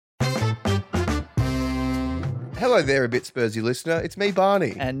Hello there, a bit Spursy listener. It's me,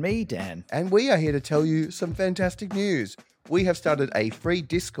 Barney. And me, Dan. And we are here to tell you some fantastic news. We have started a free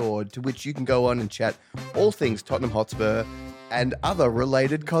Discord to which you can go on and chat all things Tottenham Hotspur and other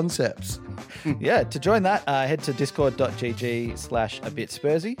related concepts. Yeah, to join that, head to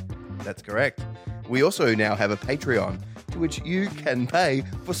discord.gg/abitspursy. That's correct. We also now have a Patreon to which you can pay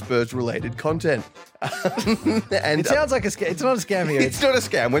for Spurs-related content. And it sounds like a scam. It's not a scam here. It's not a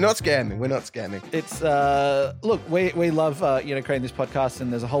scam. We're not scamming. It's look, we love creating this podcast,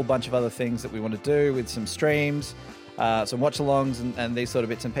 and there's a whole bunch of other things that we want to do with some streams, some watch-alongs, and these sort of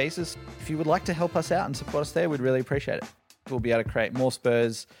bits and pieces. If you would like to help us out and support us there, we'd really appreciate it. We'll be able to create more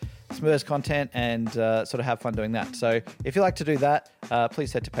Spurs content and sort of have fun doing that. So if you like to do that,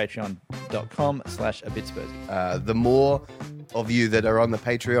 please head to patreon.com/abitspursy. The more of you that are on the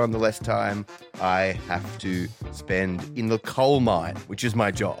Patreon, the less time I have to spend in the coal mine, which is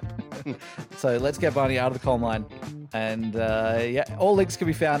my job. So let's get Barney out of the coal mine. And all links can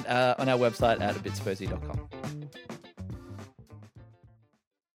be found on our website at abitspursy.com.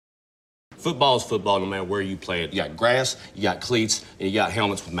 Football's football no matter where you play it. You got grass, you got cleats, and you got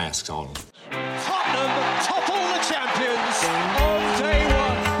helmets with masks on them. Tottenham topple the champions on day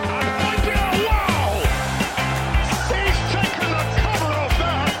one. And wow! He's taken the cover off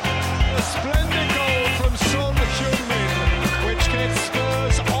that. A splendid goal from Son Heung-min, which gets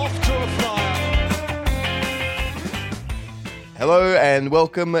Spurs off to a flyer. Hello and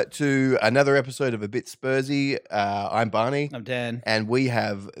welcome to another episode of A Bit Spursy. I'm Barney. I'm Dan. And we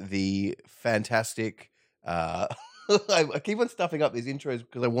have the fantastic... I keep on stuffing up these intros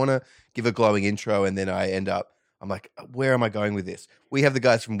because I want to give a glowing intro and then I'm like, where am I going with this? We have the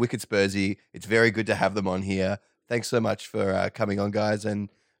guys from Wicked Spursy. It's very good to have them on here. Thanks so much for coming on, guys, and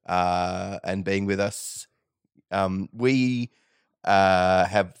being with us. We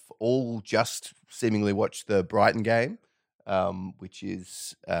have all just seemingly watched the Brighton game, which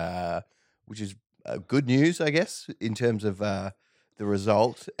is good news, I guess, in terms of the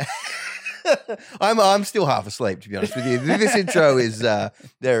result. I'm still half asleep, to be honest with you. This intro is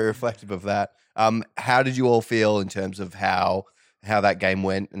very reflective of that. How did you all feel in terms of how that game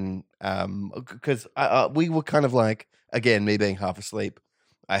went? And because we were kind of like, again, me being half asleep,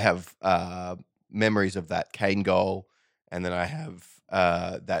 I have memories of that Kane goal, and then I have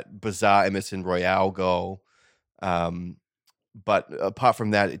that bizarre Emerson Royale goal. But apart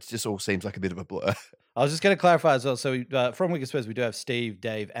from that, it just all seems like a bit of a blur. I was just going to clarify as well. So from Wicked Spurs, we do have Steve,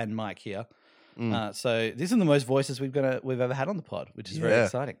 Dave, and Mike here. So these are the most voices we've ever had on the pod, which is very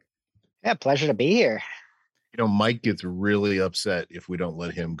exciting. Yeah, pleasure to be here. You know, Mike gets really upset if we don't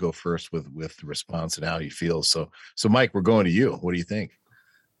let him go first with the response and how he feels. So Mike, we're going to you. What do you think?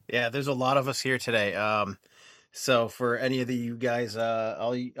 Yeah, there's a lot of us here today. So for any of you guys,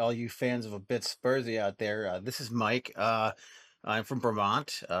 all you fans of A Bit Spursy out there, this is Mike. I'm from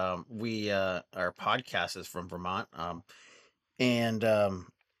Vermont. Our podcast is from Vermont.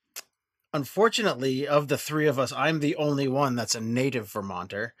 Unfortunately, of the three of us, I'm the only one that's a native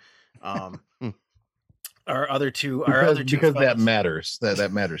Vermonter. Our other two because that fellas, matters.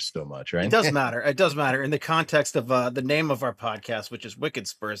 That matters so much, right? It does matter. It does matter in the context of the name of our podcast, which is Wicked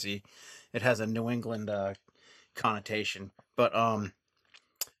Spursy. It has a New England connotation, but I'm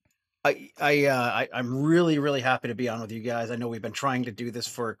really, really happy to be on with you guys. I know we've been trying to do this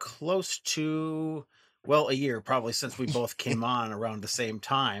for close to, a year, probably since we both came on around the same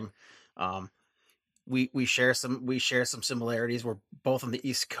time. We share some similarities. We're both on the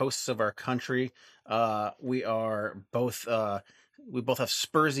East Coasts of our country. We both have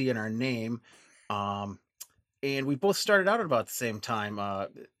Spursy in our name. And we both started out at about the same time.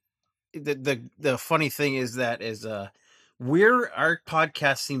 The funny thing is that our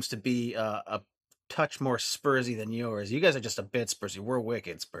podcast seems to be a touch more Spursy than yours. You guys are just a bit Spursy. We're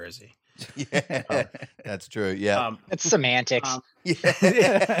Wicked Spursy. Yeah, that's true. Yeah, it's semantics.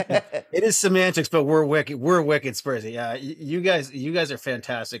 It is semantics, but we're Wicked Spursy. Yeah, you guys are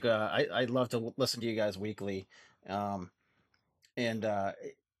fantastic. I love to listen to you guys weekly. The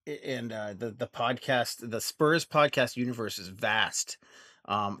podcast, the Spurs podcast universe is vast.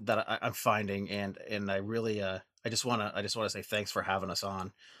 That I'm finding, and I really I just want to say thanks for having us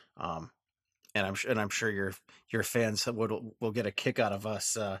on, and I'm sure your fans will get a kick out of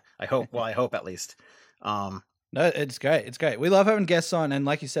us. I hope. Well, I hope at least. No, it's great. It's great. We love having guests on, and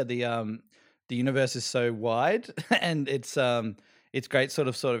like you said, the universe is so wide, and it's great sort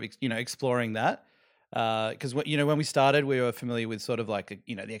of exploring that. Because when we started, we were familiar with sort of like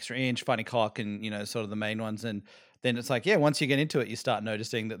the Extra Inch, Funny Cock, and sort of the main ones, and then it's like once you get into it, you start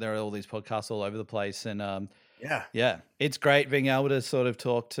noticing that there are all these podcasts all over the place, and it's great being able to sort of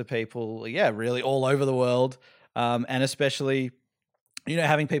talk to people, really all over the world, And especially,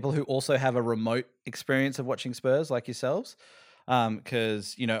 having people who also have a remote experience of watching Spurs like yourselves.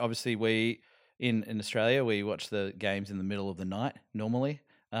 Because, obviously we in Australia, we watch the games in the middle of the night normally,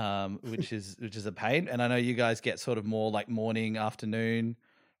 which is a pain. And I know you guys get sort of more like morning, afternoon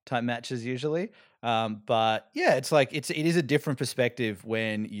type matches usually. But yeah, it's like it is a different perspective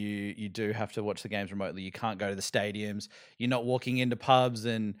when you do have to watch the games remotely. You can't go to the stadiums. You're not walking into pubs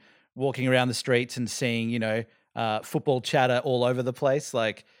and walking around the streets and seeing, football chatter all over the place.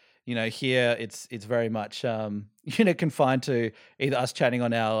 Like, here it's very much confined to either us chatting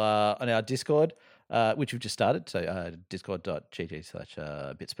on our Discord, which we've just started. So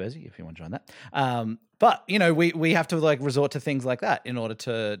discord.gg/bitspursy if you want to join that. But we have to like resort to things like that in order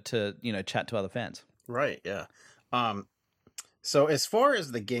to chat to other fans. Right. Yeah. So as far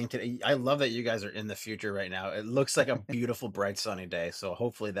as the game today, I love that you guys are in the future right now. It looks like a beautiful, bright, sunny day. So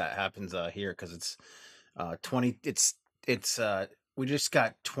hopefully that happens here because it's 20. We just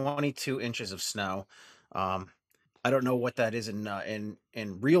got 22 inches of snow. I don't know what that is in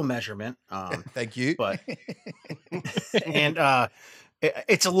real measurement. Thank you. But and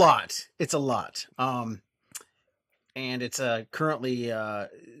it's a lot. It's a lot. And it's currently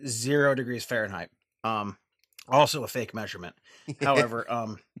 0 degrees Fahrenheit. Also a fake measurement. However,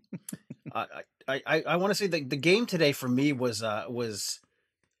 I want to say that the game today for me was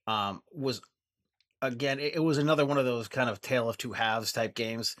again, it was another one of those kind of tale of two halves type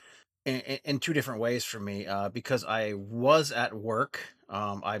games in two different ways for me, because I was at work.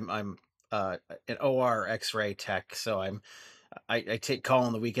 I'm an OR X-ray tech, so I take call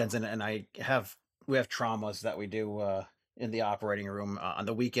on the weekends, and we have traumas that we do in the operating room on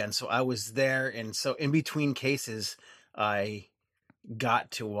the weekend. So I was there, and so in between cases, I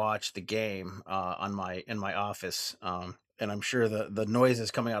got to watch the game in my office. And I'm sure the noises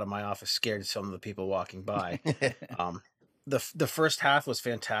coming out of my office scared some of the people walking by. The first half was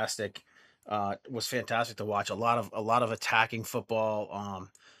fantastic. To watch. A lot of attacking football.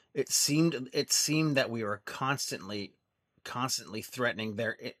 It seemed that we were constantly threatening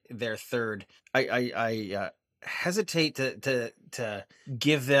their third. I hesitate to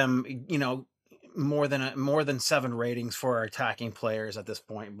give them more than 7 ratings for our attacking players at this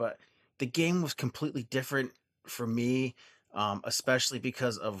point, but the game was completely different for me, especially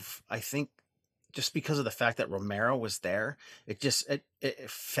because of the fact that Romero was there. It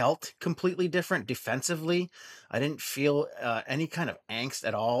felt completely different defensively. I didn't feel any kind of angst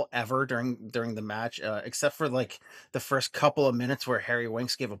at all ever during the match, except for like the first couple of minutes where Harry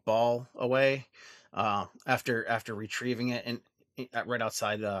Winks gave a ball away after retrieving it and right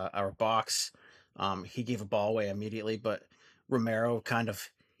outside our box. He gave a ball away immediately, but Romero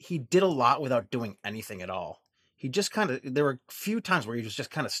he did a lot without doing anything at all. He just there were a few times where he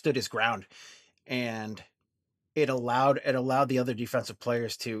just kind of stood his ground, and it allowed the other defensive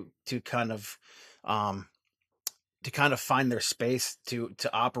players to kind of find their space to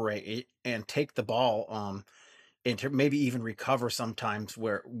operate and take the ball, and to maybe even recover sometimes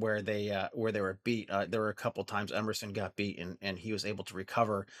where they were beat. There were a couple times Emerson got beat and he was able to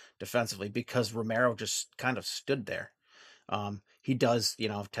recover defensively because Romero just kind of stood there. He does,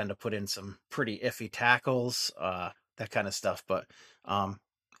 tend to put in some pretty iffy tackles, that kind of stuff. But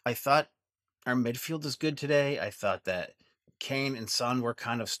I thought our midfield is good today. I thought that Kane and Son were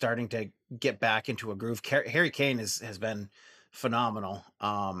kind of starting to get back into a groove. Harry Kane has been phenomenal.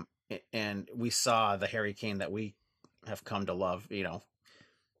 And we saw the Harry Kane that we have come to love.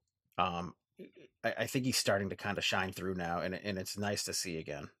 I think he's starting to kind of shine through now, and it's nice to see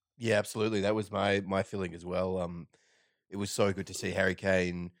again. Yeah, absolutely. That was my feeling as well. It was so good to see Harry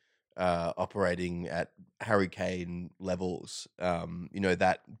Kane operating at Harry Kane levels.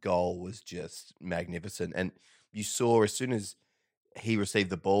 That goal was just magnificent, and you saw as soon as he received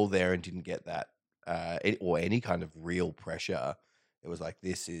the ball there and didn't get that or any kind of real pressure, it was like,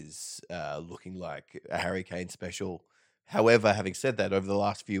 this is looking like a Harry Kane special. However, having said that, over the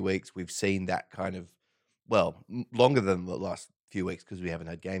last few weeks, we've seen that kind of, longer than the last few weeks because we haven't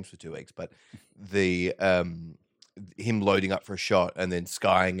had games for 2 weeks, but the him loading up for a shot and then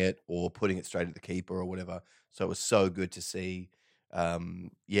skying it or putting it straight at the keeper or whatever. So it was so good to see,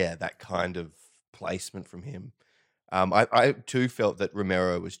 that kind of placement from him. I too felt that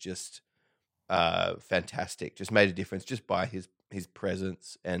Romero was just fantastic, just made a difference just by his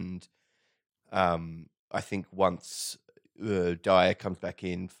presence. And I think once Dyer comes back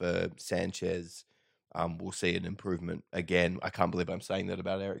in for Sanchez, we'll see an improvement again. I can't believe I'm saying that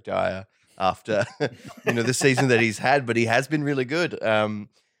about Eric Dyer after the season that he's had, but he has been really good. Again,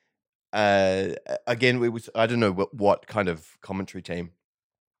 I don't know what kind of commentary team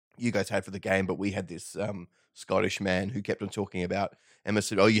you guys had for the game, but we had this Scottish man who kept on talking about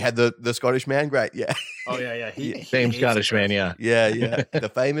Emerson. Oh, you had the Scottish man? Great. Yeah. Oh yeah. He Same hates Scottish man, Spurs. yeah. Yeah. The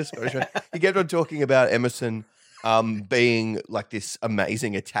famous Scottish man. He kept on talking about Emerson being like this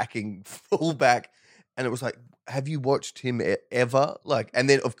amazing attacking fullback. And it was like, have you watched him ever? Like, and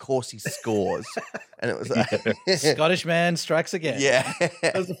then of course he scores. And it was like, Scottish man strikes again. yeah.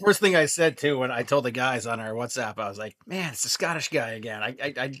 That was the first thing I said too when I told the guys on our WhatsApp. I was like, "Man, it's the Scottish guy again."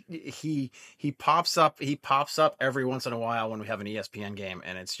 He pops up. He pops up every once in a while when we have an ESPN game,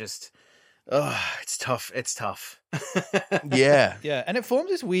 and it's just, it's tough. It's tough. Yeah. Yeah, and it forms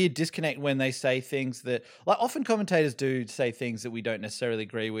this weird disconnect when they say things that, like, often commentators do say things that we don't necessarily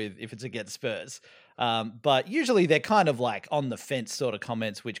agree with if it's against Spurs. But usually they're kind of like on the fence sort of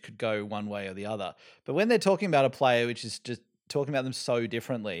comments, which could go one way or the other. But when they're talking about a player, which is just talking about them so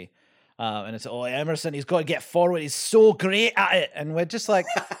differently, and it's, oh, Emerson, he's got to get forward. He's so great at it. And we're just like,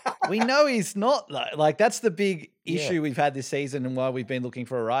 we know he's not. Like, that's the big issue we've had this season, and why we've been looking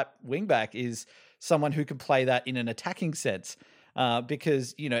for a right wing back is someone who can play that in an attacking sense.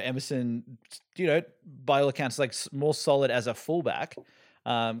 Because, Emerson, by all accounts, like more solid as a fullback.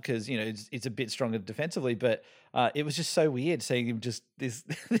 Because it's a bit stronger defensively, but it was just so weird seeing him just this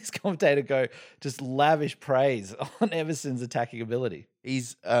commentator go just lavish praise on Emerson's attacking ability.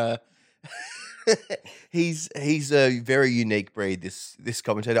 He's he's a very unique breed. This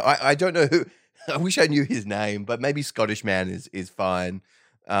commentator. I don't know who. I wish I knew his name, but maybe Scottish man is fine.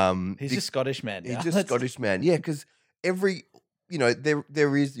 He's just Scottish man. He's just Scottish man. Yeah, because every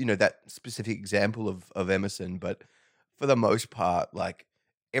there is that specific example of Emerson, but for the most part, like,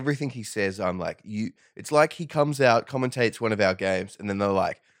 everything he says, I'm like, it's like he comes out, commentates one of our games, and then they're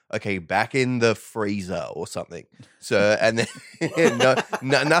like, okay, back in the freezer or something. So, and then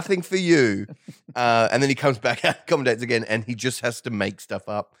nothing for you. And then he comes back out, commentates again, and he just has to make stuff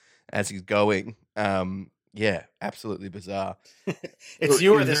up as he's going. Yeah, absolutely bizarre. It's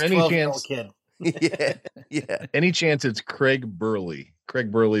you or Is this there any 12-year-old chance- kid. Yeah. Any chance it's Craig Burley?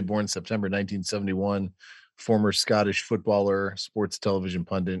 Craig Burley, born September 1971, former Scottish footballer, sports television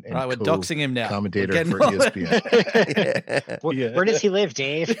pundit, and Right, we're doxing him now. commentator We're for getting- ESPN. Yeah. Where does he live,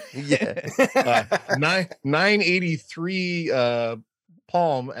 Dave? Yeah. 983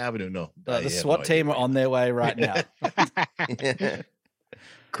 Palm Avenue. No, I The have SWAT no team idea. are on their way right now.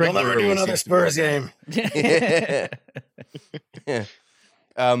 Craig We'll never Burley do another seems to be- Spurs game. Yeah.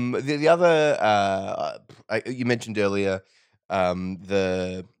 The other you mentioned earlier,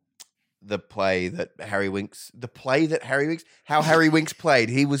 the play that Harry Winks, how Harry Winks played.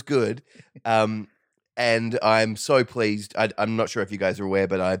 He was good. And I'm so pleased. I'm not sure if you guys are aware,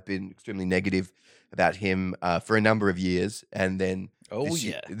 but I've been extremely negative about him for a number of years. And then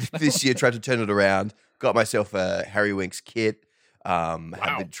this year tried to turn it around, got myself a Harry Winks kit. Have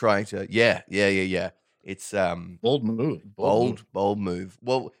been trying to, yeah. It's bold move. bold move.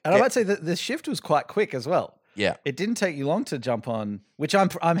 Well, And I might say that the shift was quite quick as well. yeah. It didn't take you long to jump on, which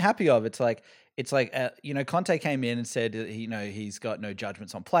I'm happy of. It's like Conte came in and said he's got no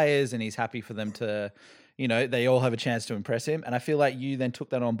judgments on players and he's happy for them to, they all have a chance to impress him. And I feel like you then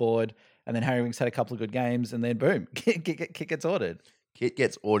took that on board, and then Harry Winks had a couple of good games, and then boom, kit gets ordered. Kit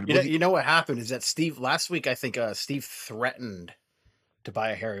gets ordered. You know what happened is that Steve last week, I think Steve threatened to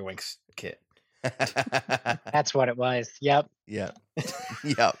buy a Harry Winks kit. That's what it was. Yep. Yeah.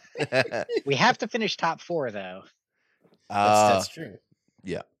 We have to finish top 4 though. That's true.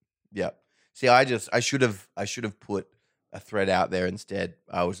 Yeah. See, I should have put a thread out there instead.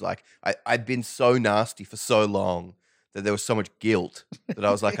 I was like, I'd been so nasty for so long that there was so much guilt that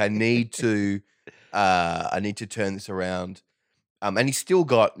I was like, I need to turn this around. And he's still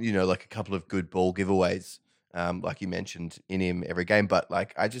got, like a couple of good ball giveaways, like you mentioned, in him every game. But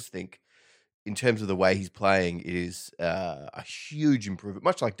like, I just think in terms of the way he's playing, it is a huge improvement,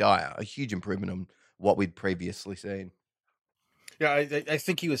 much like Dyer, a huge improvement on what we'd previously seen. Yeah, I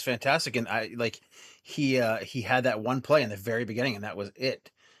think he was fantastic, and he had that one play in the very beginning, and that was it.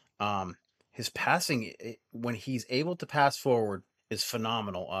 His passing, when he's able to pass forward, is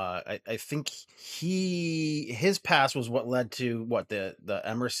phenomenal. I think his pass was what led to the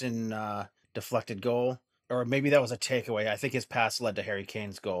Emerson deflected goal, or maybe that was a takeaway. I think his pass led to Harry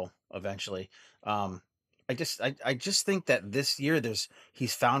Kane's goal eventually. I just think that this year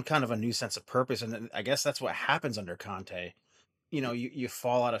he's found kind of a new sense of purpose, and I guess that's what happens under Conte. You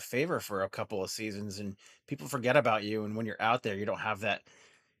fall out of favor for a couple of seasons and people forget about you. And when you're out there, you don't have that,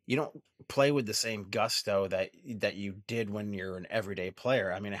 you don't play with the same gusto that you did when you're an everyday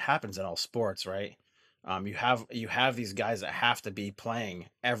player. I mean, it happens in all sports, right? You have these guys that have to be playing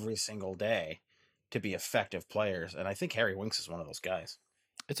every single day to be effective players. And I think Harry Winks is one of those guys.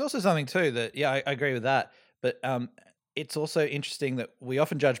 It's also something too that, I agree with that. But it's also interesting that we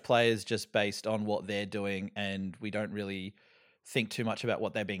often judge players just based on what they're doing, and we don't really think too much about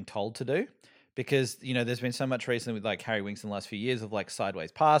what they're being told to do. Because, there's been so much recently with like Harry Winks in the last few years of like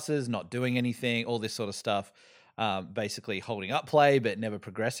sideways passes, not doing anything, all this sort of stuff, basically holding up play, but never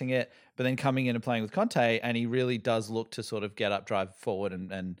progressing it. But then coming in and playing with Conte, and he really does look to sort of get up, drive forward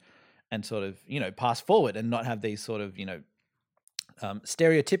and sort of, pass forward and not have these sort of,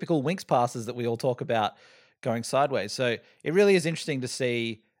 stereotypical Winks passes that we all talk about going sideways. So it really is interesting to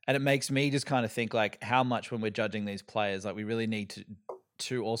see. And it makes me just kind of think like how much when we're judging these players, like we really need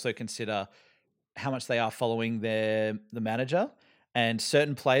to also consider how much they are following the manager. And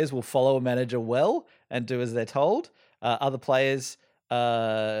certain players will follow a manager well and do as they're told. Other players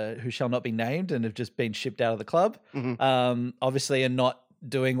who shall not be named and have just been shipped out of the club, obviously are not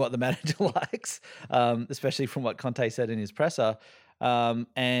doing what the manager likes, especially from what Conte said in his presser.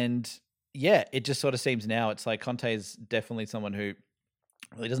 And yeah, it just sort of seems now it's like Conte is definitely someone who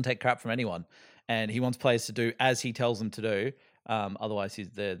really doesn't take crap from anyone, and he wants players to do as he tells them to do. Otherwise,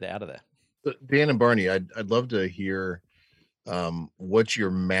 they're out of there. Dan and Barney, I'd love to hear what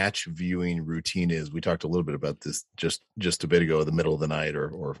your match viewing routine is. We talked a little bit about this just a bit ago, the middle of the night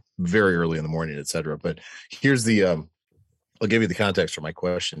or very early in the morning, etc. But here's I'll give you the context for my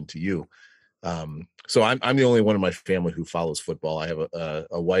question to you. So I'm the only one in my family who follows football. I have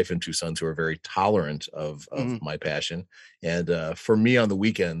a wife and two sons who are very tolerant of my passion. And for me on the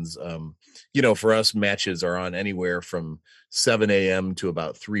weekends, for us, matches are on anywhere from 7 a.m. to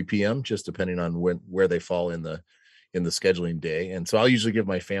about 3 p.m., just depending on where they fall in the scheduling day. And so I'll usually give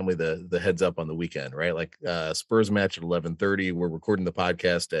my family the heads up on the weekend, right? Like Spurs match at 11:30. We're recording the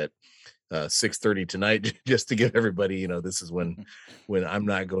podcast at 6:30 tonight, just to give everybody, this is when I'm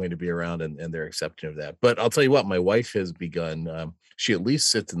not going to be around, and they're accepting of that. But I'll tell you what, my wife has begun. She at least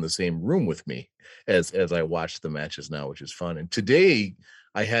sits in the same room with me as I watch the matches now, which is fun. And today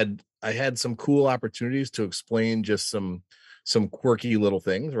I had some cool opportunities to explain just some quirky little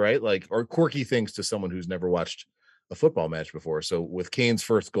things, right? Or quirky things to someone who's never watched a football match before. So with Kane's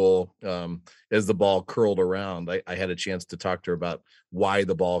first goal, as the ball curled around, I had a chance to talk to her about why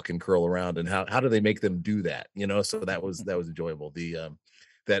the ball can curl around and how do they make them do that, so that was enjoyable.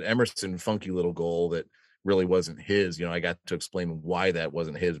 That Emerson funky little goal that really wasn't his, I got to explain why that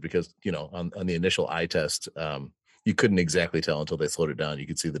wasn't his, because on the initial eye test, you couldn't exactly tell until they slowed it down. You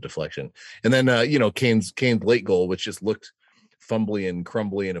could see the deflection. And then Kane's late goal, which just looked fumbly and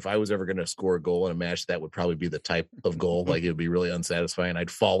crumbly, and if I was ever going to score a goal in a match, that would probably be the type of goal. Like, it would be really unsatisfying.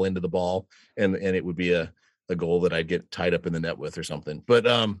 I'd fall into the ball, and it would be a goal that I'd get tied up in the net with or something. But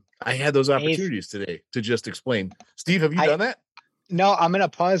I had those opportunities today to just explain. Steve, have you done that? No, I'm going to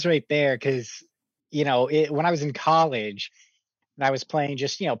pause right there because when I was in college and I was playing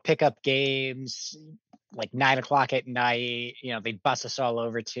just pickup games like 9 o'clock at night, they'd bus us all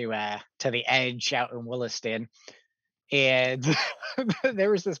over to the Edge out in Williston. And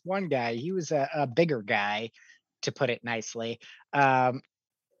there was this one guy, he was a bigger guy, to put it nicely.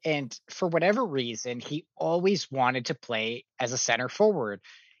 And for whatever reason, he always wanted to play as a center forward.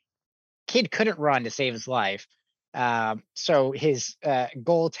 Kid couldn't run to save his life. So his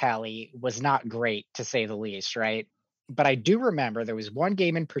goal tally was not great, to say the least, right? But I do remember there was one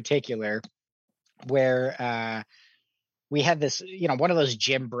game in particular where we had this, one of those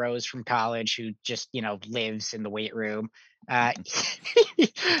gym bros from college who just, lives in the weight room.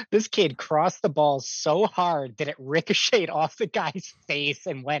 This kid crossed the ball so hard that it ricocheted off the guy's face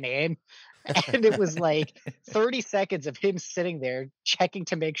and went in. And it was like 30 seconds of him sitting there checking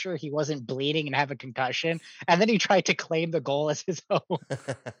to make sure he wasn't bleeding and have a concussion. And then he tried to claim the goal as his own.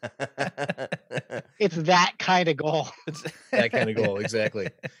 It's that kind of goal. That kind of goal, exactly.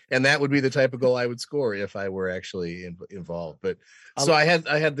 And that would be the type of goal I would score if I were actually involved. But so I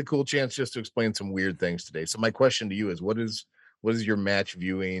had the cool chance just to explain some weird things today. So my question to you is, what is your match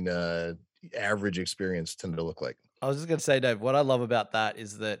viewing average experience tend to look like? I was just going to say, Dave, what I love about that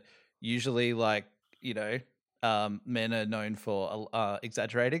is that usually, like, men are known for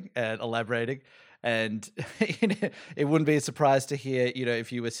exaggerating and elaborating. And it wouldn't be a surprise to hear,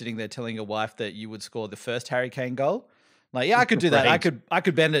 if you were sitting there telling your wife that you would score the first Harry Kane goal. Like, yeah, I could do that. Right. I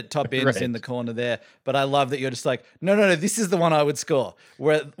could bend it top ends in the corner there. But I love that you're just like, no, this is the one I would score.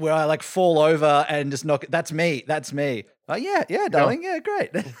 Where I like fall over and just knock it. That's me. Oh yeah, darling. Yeah,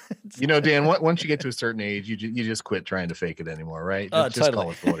 great. Dan, once you get to a certain age, you just quit trying to fake it anymore, right? Just Totally.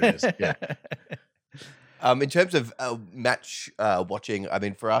 call it for what it is. Yeah. In terms of match watching, I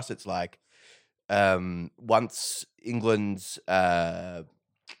mean, for us, it's like once England's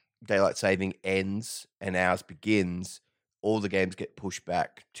daylight saving ends and ours begins, all the games get pushed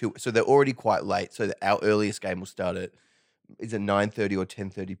back to, so they're already quite late. So our earliest game will start at is it 9:30 or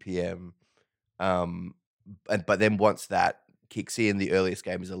 10:30 p.m. But then once that kicks in, the earliest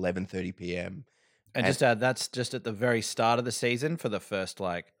game is 11:30 p.m. And just add, that's just at the very start of the season for the first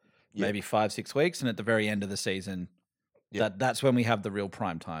maybe 5-6 weeks, and at the very end of the season, that's when we have the real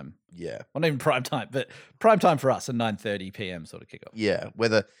prime time. Yeah, well, not even prime time, but prime time for us, a 9:30 p.m. sort of kickoff. Yeah,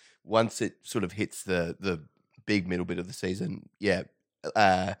 whether once it sort of hits the big middle bit of the season,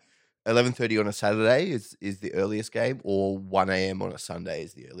 11:30 on a Saturday is the earliest game, or 1 a.m. on a Sunday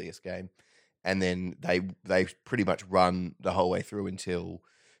is the earliest game, and then they pretty much run the whole way through until,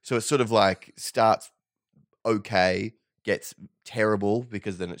 so it's sort of like starts okay, gets terrible,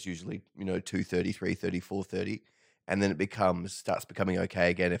 because then it's usually 2:30, 3:30, 4:30, and then it starts becoming okay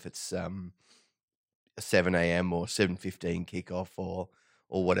again if it's a 7 a.m. or 7:15 kickoff or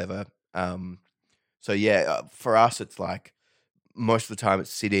whatever. So for us, it's like most of the time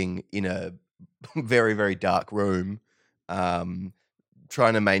it's sitting in a very, very dark room,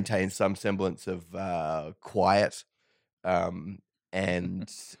 trying to maintain some semblance of quiet. And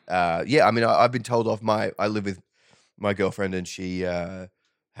I mean, I've been told off. I live with my girlfriend, and she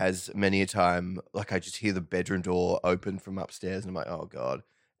has many a time, like, I just hear the bedroom door open from upstairs, and I'm like, oh God.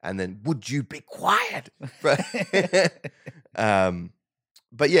 And then, would you be quiet?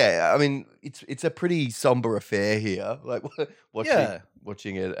 But yeah, I mean, it's a pretty somber affair here. Like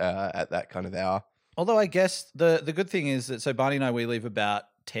watching it at that kind of hour. Although I guess the good thing is that, so Barney and I, we live about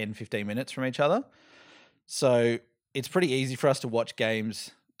 10-15 minutes from each other. So it's pretty easy for us to watch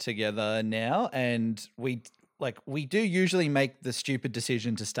games together now. And we do usually make the stupid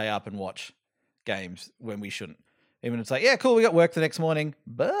decision to stay up and watch games when we shouldn't. Even it's like, yeah, cool, we got work the next morning.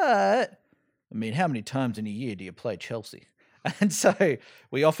 But I mean, how many times in a year do you play Chelsea? And so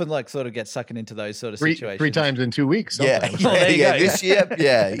we often sort of get suckered into those sort of situations. 3 times in 2 weeks. Sometimes. Yeah, this year,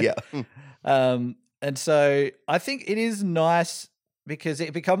 yeah. And so I think it is nice, because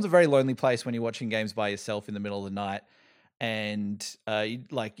it becomes a very lonely place when you're watching games by yourself in the middle of the night, and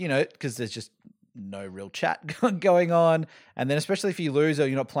because there's just no real chat going on, and then especially if you lose or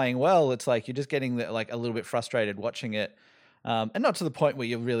you're not playing well, it's like you're just getting a little bit frustrated watching it, and not to the point where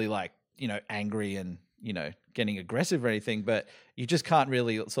you're really angry and getting aggressive or anything, but you just can't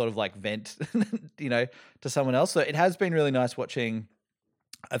really sort of vent to someone else. So it has been really nice watching,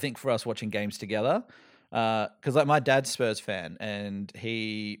 I think, for us, watching games together, because my dad's Spurs fan, and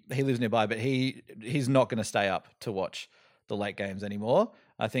he lives nearby, but he's not going to stay up to watch the late games anymore.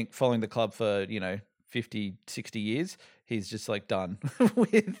 I think following the club for 50, 60 years, he's just done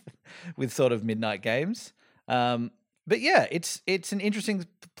with sort of midnight games. But yeah, it's an interesting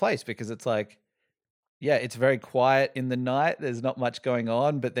place, because it's it's very quiet in the night. There's not much going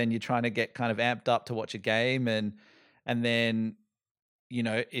on, but then you're trying to get kind of amped up to watch a game, and then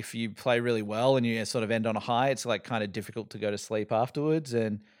if you play really well and you sort of end on a high, it's kind of difficult to go to sleep afterwards.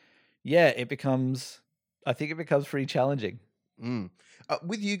 And yeah, I think it becomes pretty challenging.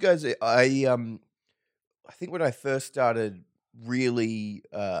 With you guys, I think when I first started really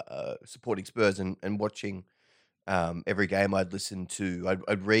supporting Spurs and watching every game, I'd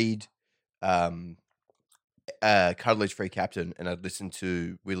read Cuddledge Free Captain, and I'd listen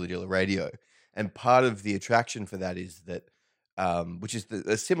to Wheeler Dealer Radio. And part of the attraction for that is that, which is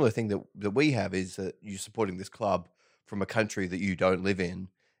a similar thing that we have, is that you're supporting this club from a country that you don't live in,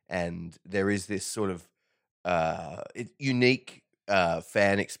 and there is this sort of unique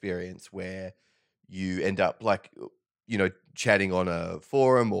fan experience where you end up chatting on a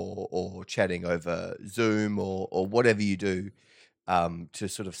forum or chatting over Zoom or whatever you do to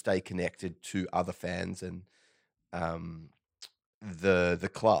sort of stay connected to other fans and the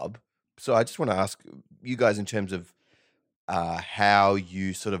club. So I just want to ask you guys, in terms of how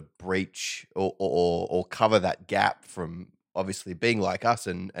you sort of breach or cover that gap from obviously being like us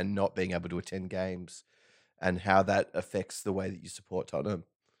and not being able to attend games, and how that affects the way that you support Tottenham.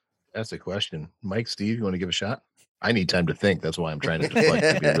 That's a question. Mike, Steve, you want to give a shot? I need time to think. That's why I'm trying to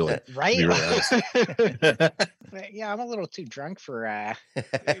deflect, to be really, right. To be really honest. Yeah, I'm a little too drunk for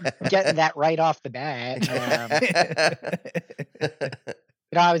getting that right off the bat.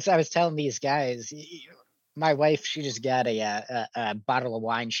 I was telling these guys, my wife, she just got a bottle of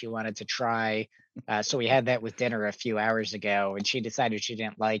wine she wanted to try. So we had that with dinner a few hours ago, and she decided she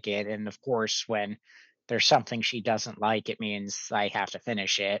didn't like it. And of course, when there's something she doesn't like, it means I have to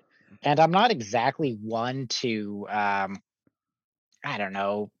finish it. And I'm not exactly one to, I don't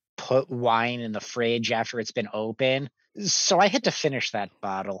know, put wine in the fridge after it's been open. So I had to finish that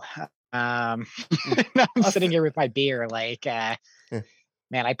bottle. I'm sitting here with my beer man,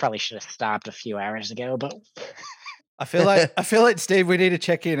 I probably should have stopped a few hours ago, but I feel like Steve, we need to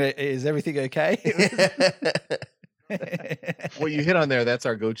check in. Is everything okay? Well, you hit on there. That's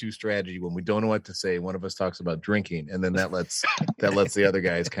our go-to strategy when we don't know what to say. One of us talks about drinking, and then that lets the other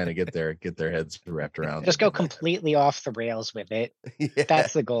guys kind of get their heads wrapped around. Just go completely off the rails with it. Yeah.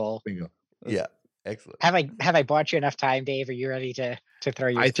 That's the goal. Bingo. Yeah. Excellent. Have I bought you enough time, Dave? Are you ready to throw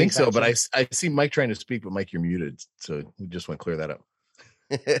your? I think so, but in? I see Mike trying to speak, but Mike, you're muted, so we just want to clear that up.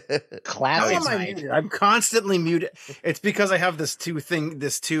 How Classic. am I Mike. muted? I'm constantly muted. It's because I have this two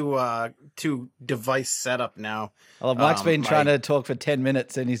device setup now. Well, Mike's been trying to talk for 10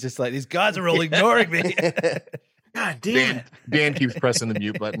 minutes, and he's just like, these guys are all ignoring me. God damn it. Dan keeps pressing the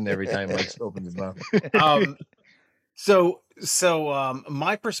mute button every time Mike opens his mouth. So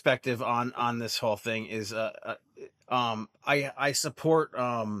my perspective on this whole thing is I support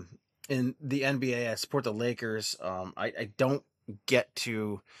in the NBA. I support the Lakers. I don't get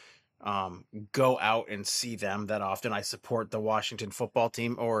to go out and see them that often. I support the Washington football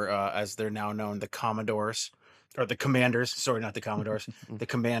team, or as they're now known, the Commodores, or the Commanders. Sorry, not the Commodores. The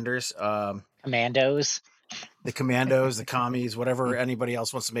Commanders. Commandos. The Commandos, the Commies, whatever anybody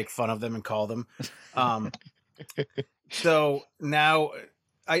else wants to make fun of them and call them. So now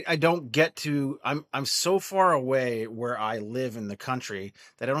I don't get to, I'm so far away where I live in the country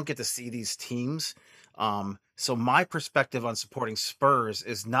that I don't get to see these teams. So my perspective on supporting Spurs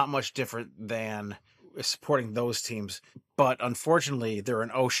is not much different than supporting those teams, but unfortunately they're an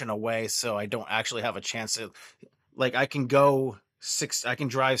ocean away. So I don't actually have a chance to, like, I can drive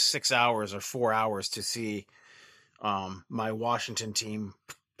 6 hours or 4 hours to see, my Washington team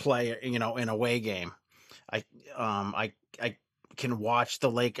play, in an away game. I can watch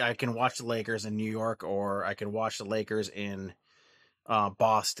the Lakers in New York, or I can watch the Lakers in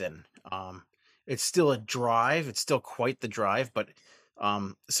Boston. It's still a drive. It's still quite the drive, but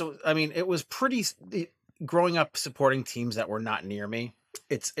so I mean, it was growing up supporting teams that were not near me.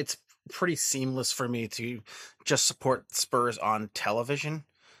 It's pretty seamless for me to just support Spurs on television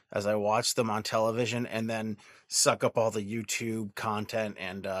as I watch them on television, and then suck up all the YouTube content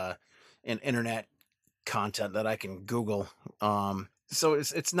and internet content that I can Google. So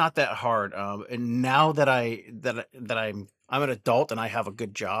it's not that hard. And now that I'm an adult and I have a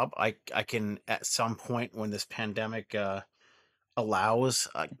good job, I can, at some point when this pandemic allows,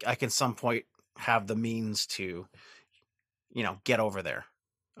 I can some point have the means to, get over there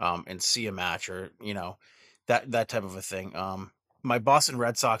and see a match, or that type of a thing. My Boston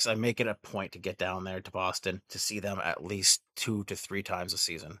Red Sox, I make it a point to get down there to Boston to see them at least 2 to 3 times a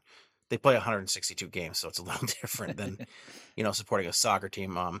season. They play 162 games, so it's a little different than, supporting a soccer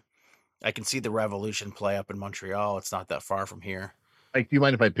team. I can see the Revolution play up in Montreal. It's not that far from here. Like, do you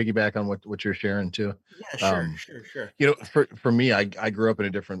mind if I piggyback on what you're sharing too? Yeah, sure. For me, I grew up in a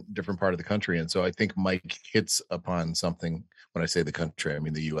different part of the country, and so I think Mike hits upon something. When I say the country, I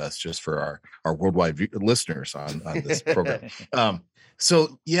mean the U.S., just for our worldwide listeners on this program.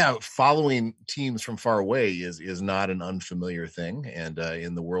 So yeah, following teams from far away is not an unfamiliar thing. And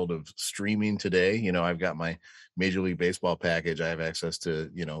in the world of streaming today, I've got my Major League Baseball package. I have access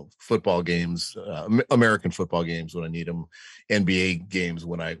to, football games, American football games when I need them, NBA games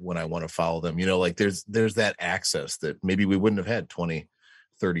when I want to follow them. Like there's that access that maybe we wouldn't have had 20,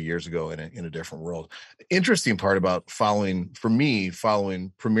 30 years ago in a different world. Interesting part about following Premier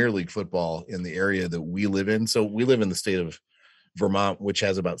League football in the area that we live in. So we live in the state of Vermont, which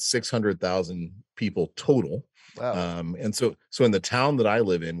has about 600,000 people total. Wow. And so in the town that I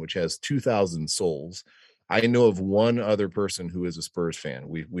live in, which has 2,000 souls, I know of one other person who is a Spurs fan.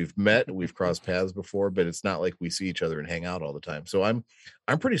 We've met, we've crossed paths before, but it's not like we see each other and hang out all the time. So I'm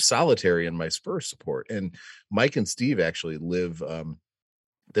pretty solitary in my Spurs support. And Mike and Steve actually live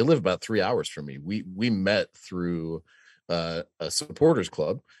they live about 3 hours from me. We met through a supporters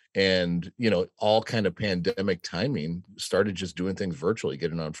club, and all kind of pandemic timing, started just doing things virtually,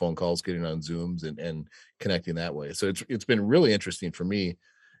 getting on phone calls, getting on Zooms, and connecting that way. So it's been really interesting for me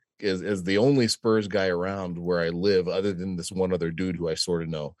as the only Spurs guy around where I live, other than this one other dude who I sort of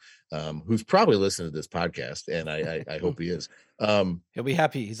know, who's probably listening to this podcast, and I hope he is. He'll be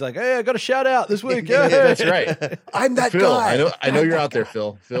happy. He's like, hey, I got a shout out this week. Yeah, that's right. I'm that Phil, guy. I know you're out there,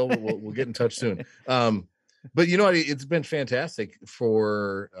 Phil. Phil, we'll get in touch soon. But it's been fantastic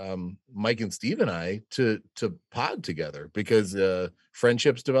for Mike and Steve and I to pod together, because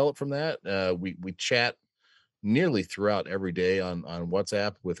friendships develop from that. We chat nearly throughout every day on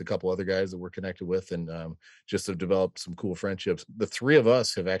WhatsApp with a couple other guys that we're connected with, and just have developed some cool friendships. The three of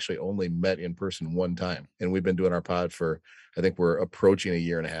us have actually only met in person one time, and we've been doing our pod for, I think we're approaching 1.5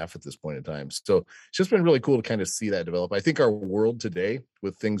 years at this point in time. So it's just been really cool to kind of see that develop. I think our world today,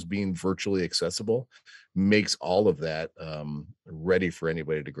 with things being virtually accessible, makes all of that ready for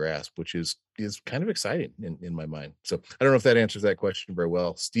anybody to grasp, which is kind of exciting in my mind. So I don't know if that answers that question very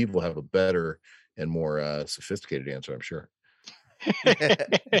well. Steve will have a better and more sophisticated answer, I'm sure.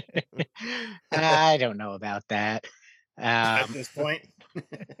 I don't know about that. At this point.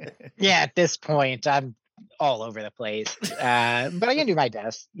 Yeah, at this point, I'm all over the place. But I can do my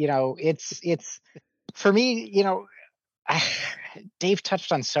best. It's for me. Dave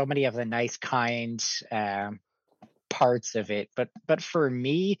touched on so many of the nice, kind parts of it, but for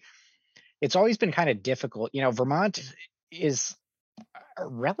me, it's always been kind of difficult. Vermont is a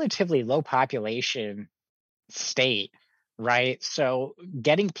relatively low population state, right? So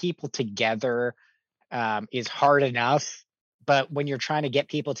getting people together is hard enough. But when you're trying to get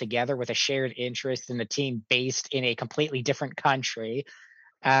people together with a shared interest in a team based in a completely different country,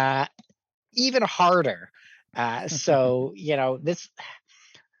 uh, even harder. So this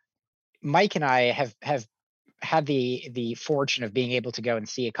Mike and I have had the fortune of being able to go and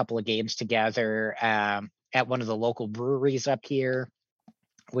see a couple of games together at one of the local breweries up here,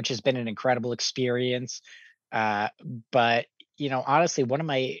 which has been an incredible experience. But honestly, one of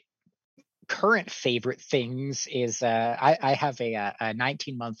my current favorite things is I have a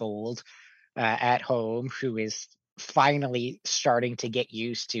 19-month-old at home who is finally starting to get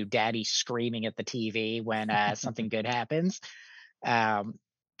used to daddy screaming at the TV when something good happens. And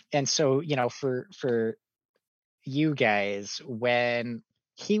so, for you guys, when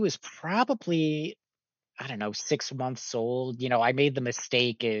he was probably, I don't know, 6 months old, I made the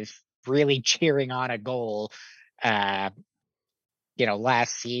mistake of really cheering on a goal, uh,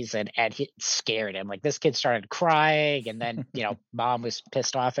 last season, and it scared him. Like, this kid started crying, and then, mom was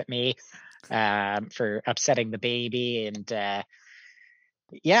pissed off at me for upsetting the baby. And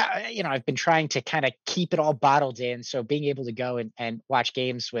yeah, I've been trying to kind of keep it all bottled in. So being able to go and watch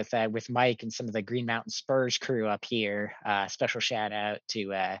games with Mike and some of the Green Mountain Spurs crew up here, special shout out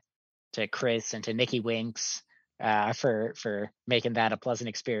to Chris and to Nikki Winks for making that a pleasant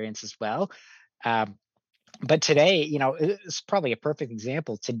experience as well. But today, it's probably a perfect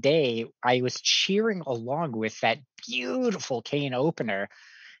example. Today, I was cheering along with that beautiful Kane opener,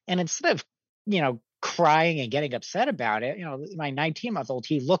 and instead of, crying and getting upset about it, my 19-month-old,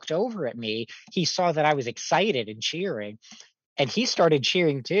 he looked over at me. He saw that I was excited and cheering, and he started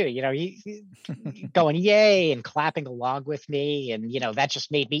cheering too. He going yay and clapping along with me, and that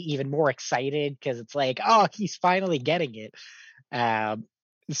just made me even more excited because it's like, oh, he's finally getting it.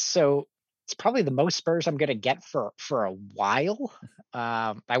 So it's probably the most Spurs I'm going to get for a while.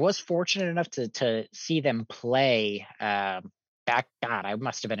 I was fortunate enough to see them play back. God, I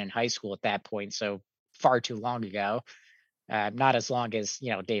must have been in high school at that point, so far too long ago. Not as long as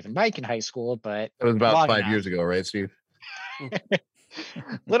Dave and Mike in high school, but It was about long 5 enough. years ago, right, Steve?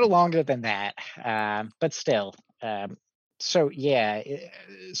 Little longer than that, but still. So yeah,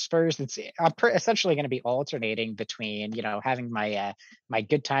 Spurs. I'm essentially going to be alternating between having my my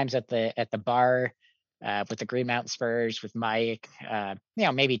good times at the bar with the Green Mountain Spurs with Mike.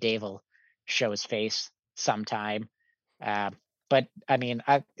 Maybe Dave will show his face sometime. But I mean,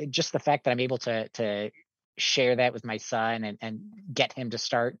 just the fact that I'm able to share that with my son and get him to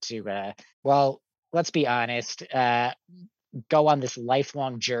start to well, let's be honest, go on this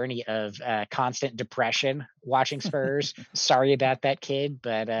lifelong journey of constant depression watching Spurs. Sorry about that, kid,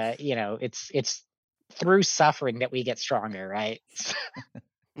 but it's through suffering that we get stronger, right?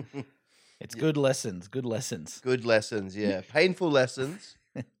 It's good lessons. Good lessons. Good lessons, yeah. Painful lessons,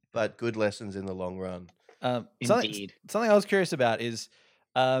 but good lessons in the long run. Indeed. Something I was curious about is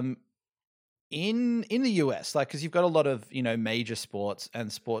in the US, like, because you've got a lot of major sports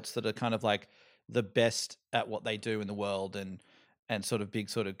and sports that are kind of like the best at what they do in the world, and sort of big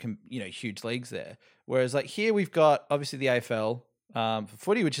sort of huge leagues there. Whereas like here we've got obviously the AFL for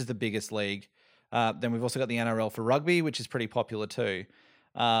footy, which is the biggest league. Then we've also got the NRL for rugby, which is pretty popular too.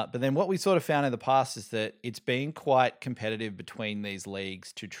 But then what we sort of found in the past is that it's been quite competitive between these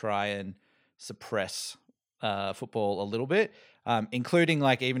leagues to try and suppress football a little bit, including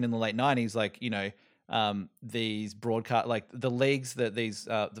like even in the late 90s, like, these broadcast, like the leagues that these,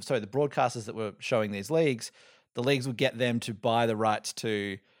 the broadcasters that were showing these leagues, the leagues would get them to buy the rights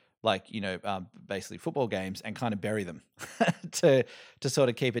to like, basically football games and kind of bury them to sort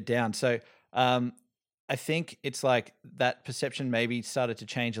of keep it down. So, I think it's like that perception maybe started to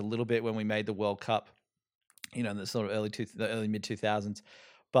change a little bit when we made the World Cup, in the sort of early mid 2000s,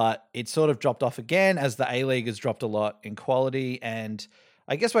 but it sort of dropped off again as the A-League has dropped a lot in quality. And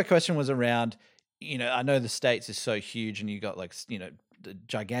I guess my question was around, I know the States is so huge and you got like, the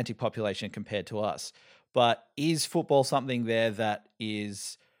gigantic population compared to us, but is football something there that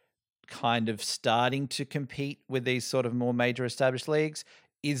is kind of starting to compete with these sort of more major established leagues?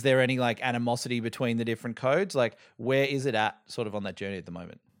 Is there any like animosity between the different codes? Like, where is it at sort of on that journey at the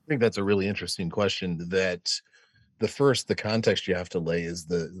moment? I think that's a really interesting question. That the context you have to lay is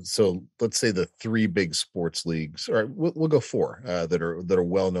so let's say the three big sports leagues, or we'll go four that are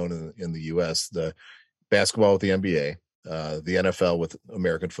well known in the U.S. The basketball with the NBA, the NFL with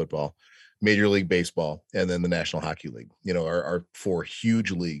American football, Major League Baseball, and then the National Hockey League. Are four huge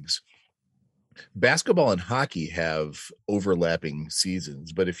leagues. Basketball and hockey have overlapping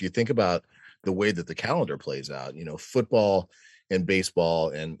seasons, but if you think about the way that the calendar plays out, football and baseball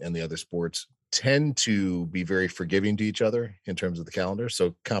and the other sports tend to be very forgiving to each other in terms of the calendar.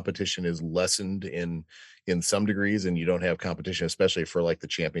 So competition is lessened in some degrees, and you don't have competition, especially for like the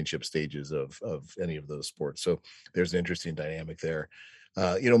championship stages of any of those sports. So there's an interesting dynamic there.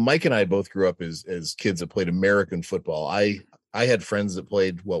 Mike and I both grew up as kids that played American football. I had friends that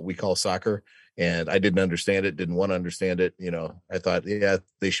played what we call soccer, and I didn't understand it, didn't want to understand it. I thought, yeah,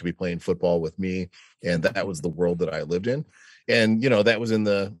 they should be playing football with me. And that was the world that I lived in. And, that was in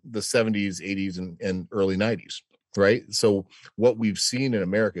the 70s, 80s, and early 90s, right? So what we've seen in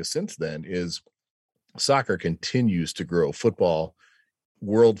America since then is soccer continues to grow.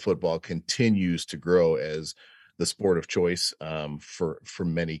 World football continues to grow as the sport of choice for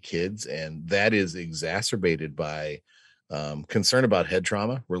many kids. And that is exacerbated by concern about head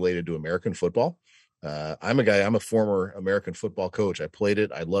trauma related to American football. I'm a former American football coach. I played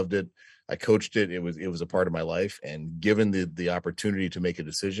it. I loved it. I coached it. It was a part of my life. And given the opportunity to make a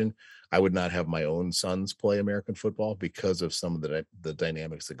decision, I would not have my own sons play American football because of some of the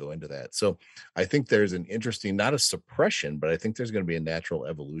dynamics that go into that. So I think there's an interesting, not a suppression, but I think there's going to be a natural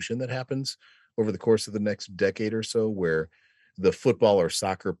evolution that happens over the course of the next decade or so, where the football or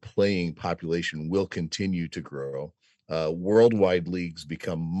soccer playing population will continue to grow. Worldwide leagues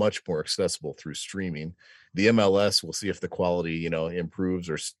become much more accessible through streaming. The MLS, we'll see if the quality, improves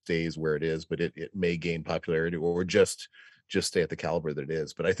or stays where it is, but it may gain popularity or just stay at the caliber that it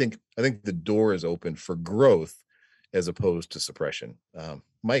is. But I think the door is open for growth as opposed to suppression.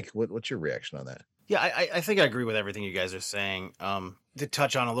 Mike, what's your reaction on that? Yeah, I think I agree with everything you guys are saying. To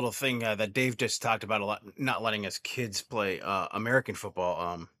touch on a little thing that Dave just talked about a lot, not letting us kids play American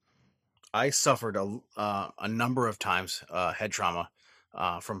football. I suffered a number of times head trauma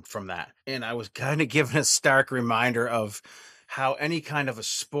from that, and I was kind of given a stark reminder of how any kind of a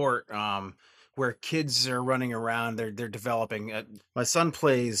sport where kids are running around, they're developing. My son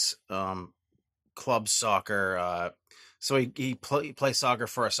plays club soccer, so he plays soccer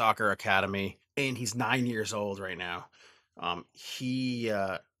for a soccer academy, and he's 9 years old right now. He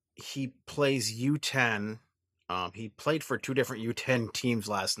plays U10. He played for two different U10 teams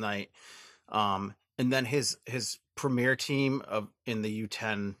last night. And then his premier team in the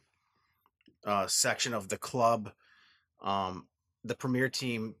U10 section of the club, the premier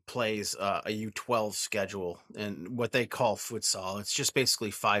team plays a U12 schedule and what they call futsal. It's just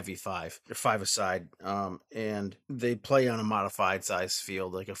basically 5v5, or 5-a-side, and they play on a modified size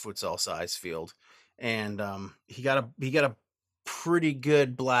field, like a futsal size field. And he got a pretty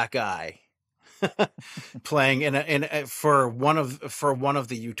good black eye playing for one of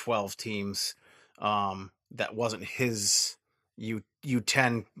the U12 teams that wasn't his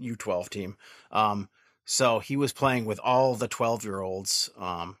U10 U12 team. So he was playing with all the 12-year-olds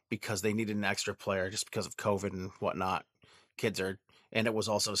because they needed an extra player just because of COVID and whatnot. And it was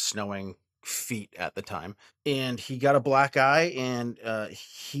also snowing feet at the time, and he got a black eye, and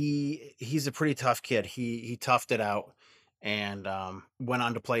he's a pretty tough kid. He toughed it out and went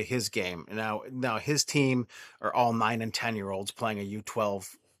on to play his game. Now his team are all 9 and 10-year-olds playing a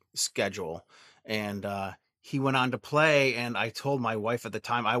U12 schedule, and he went on to play. And I told my wife at the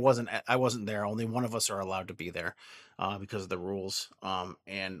time, I wasn't there. Only one of us are allowed to be there because of the rules.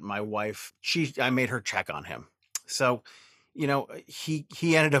 And my wife, I made her check on him. So, he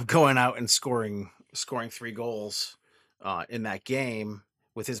ended up going out and scoring 3 goals in that game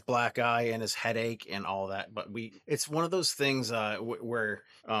with his black eye and his headache and all that. But it's one of those things where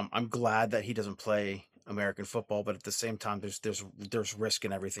I'm glad that he doesn't play American football, but at the same time, there's risk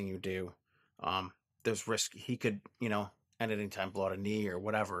in everything you do. There's risk. He could, at any time blow out a knee or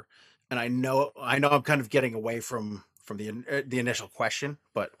whatever. And I know I'm kind of getting away from the initial question,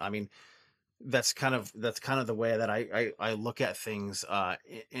 but I mean, that's kind of the way that I look at things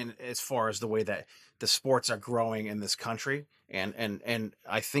in as far as the way that the sports are growing in this country. And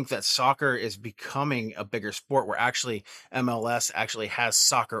I think that soccer is becoming a bigger sport where actually MLS actually has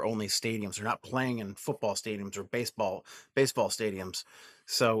soccer only stadiums. They're not playing in football stadiums or baseball stadiums.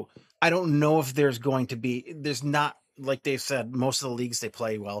 So I don't know if there's not like Dave said, most of the leagues they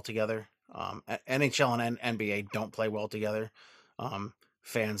play well together. NHL and NBA don't play well together.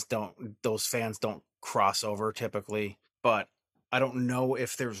 Those fans don't cross over typically, but I don't know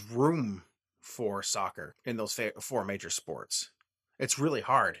if there's room for soccer in those four major sports. It's really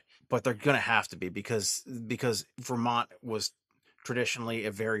hard, but they're going to have to be because Vermont was traditionally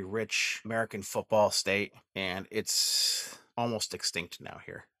a very rich American football state, and it's almost extinct now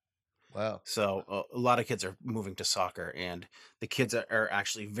here. Wow. So a lot of kids are moving to soccer, and the kids are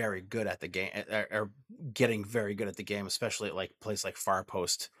actually very good at the game. Are getting very good at the game, especially at like place like Far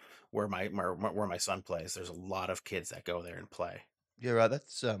Post, where my son plays. There's a lot of kids that go there and play. Yeah, right.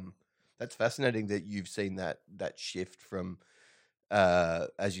 That's fascinating that you've seen that shift from,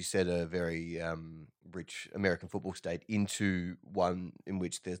 as you said, a very rich American football state into one in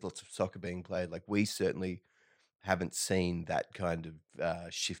which there's lots of soccer being played. Like we certainly haven't seen that kind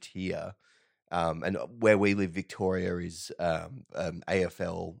of shift here. And where we live, Victoria is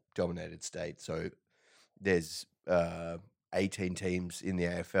AFL dominated state. So there's 18 teams in the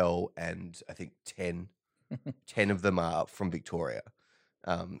AFL, and I think 10 of them are from Victoria.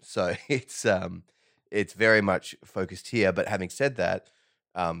 So it's very much focused here. But having said that,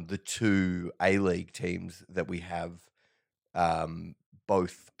 the two A-League teams that we have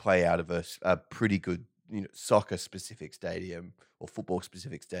both play out of a pretty good, soccer specific stadium or football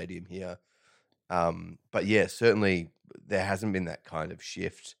specific stadium here. But yeah, certainly there hasn't been that kind of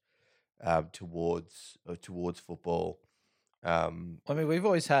shift towards football. I mean, we've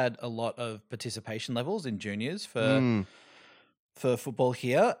always had a lot of participation levels in juniors for football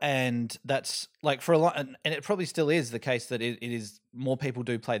here, and that's like for a lot, and it probably still is the case that it is more people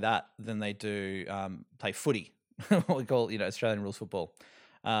do play that than they do play footy, what we call Australian rules football.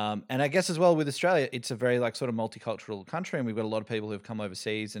 And I guess as well with Australia, it's a very like sort of multicultural country, and we've got a lot of people who've come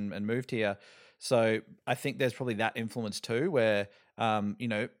overseas and moved here. So I think there's probably that influence too, where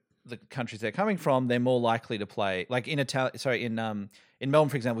the countries they're coming from, they're more likely to play like in Melbourne,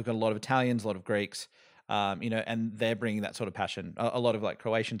 for example, we've got a lot of Italians, a lot of Greeks, and they're bringing that sort of passion. A lot of like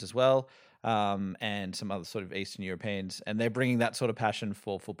Croatians as well, and some other sort of Eastern Europeans, and they're bringing that sort of passion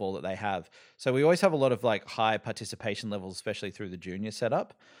for football that they have. So we always have a lot of like high participation levels, especially through the junior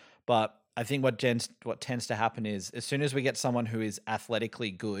setup. But I think what tends to happen is as soon as we get someone who is athletically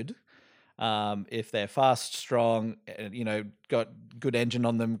good, if they're fast, strong, got good engine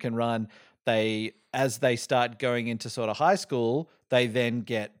on them, can run, as they start going into sort of high school, they then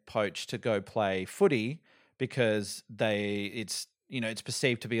get poached to go play footy because it's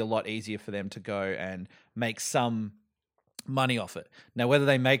perceived to be a lot easier for them to go and make some money off it. Now, whether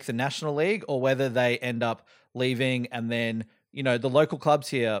they make the National League or whether they end up leaving and then, the local clubs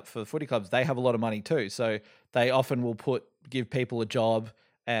here for the footy clubs, they have a lot of money too. So they often will give people a job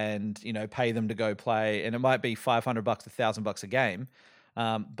and, pay them to go play. And it might be $500, $1,000 a game.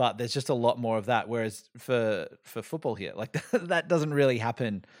 But there's just a lot more of that. Whereas for football here, like that doesn't really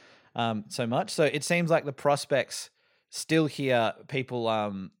happen so much. So it seems like the prospects still here, people,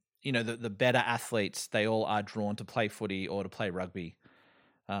 the better athletes, they all are drawn to play footy or to play rugby.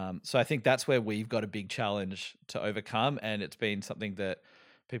 So I think that's where we've got a big challenge to overcome. And it's been something that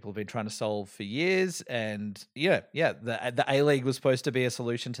people have been trying to solve for years. And the A-League was supposed to be a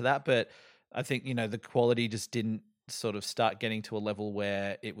solution to that. But I think, the quality just didn't sort of start getting to a level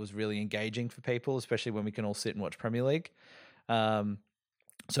where it was really engaging for people, especially when we can all sit and watch Premier League.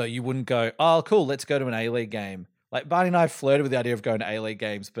 So you wouldn't go, oh, cool, let's go to an A-League game. Like Barney and I flirted with the idea of going to A-League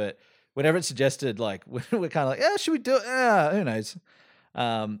games, but whenever it's suggested, like we're kind of like, yeah, should we do it? Who knows?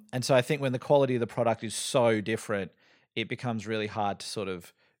 And so I think when the quality of the product is so different, it becomes really hard to sort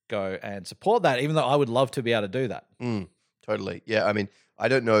of go and support that, even though I would love to be able to do that. Totally. Yeah. I mean, I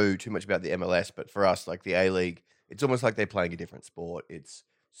don't know too much about the MLS, but for us, like the A-League, it's almost like they're playing a different sport. It's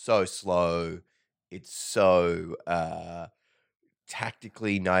so slow. It's so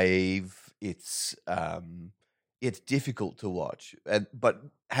tactically naive. It's difficult to watch. But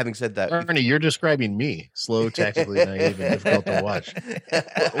having said that, Ernie, you're describing me. Slow, tactically naive, and difficult to watch.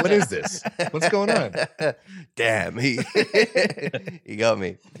 What is this? What's going on? Damn, he got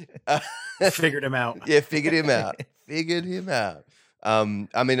me. Figured him out. Yeah, figured him out.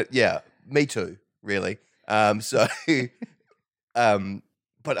 I mean, yeah, me too, really. But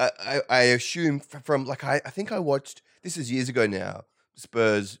I assume from like I think I watched, this is years ago now,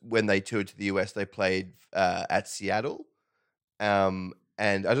 Spurs when they toured to the US, they played at Seattle, and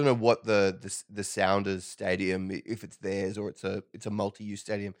I don't know what the Sounders Stadium, if it's theirs or it's a multi-use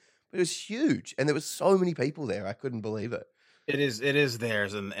stadium, but it was huge and there was so many people there. I couldn't believe it. It is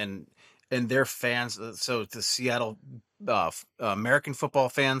theirs, and their fans. So the Seattle American football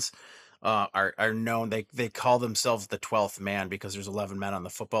fans, are known. They call themselves the 12th man because there's 11 men on the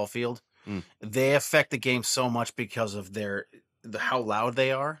football field. Mm. They affect the game so much because of how loud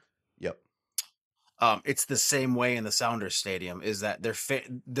they are. Yep. It's the same way in the Sounders Stadium. Is that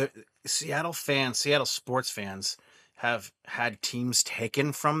the Seattle sports fans have had teams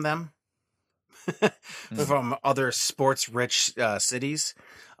taken from them from other sports-rich cities,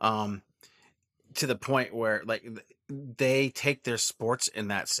 to the point where like they take their sports in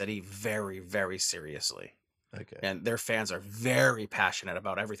that city very, very seriously. Okay. And their fans are very passionate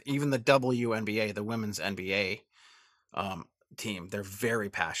about everything. Even the WNBA, the women's NBA team, they're very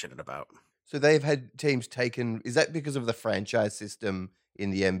passionate about. So they've had teams taken. Is that because of the franchise system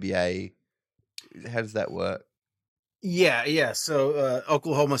in the NBA? How does that work? Yeah. So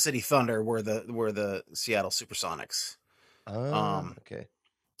Oklahoma City Thunder were the Seattle Supersonics. Okay.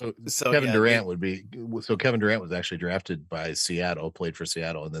 So Kevin yeah, Durant would be. So Kevin Durant was actually drafted by Seattle, played for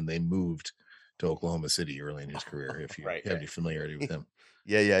Seattle, and then they moved to Oklahoma City early in his career. If you have any familiarity with him.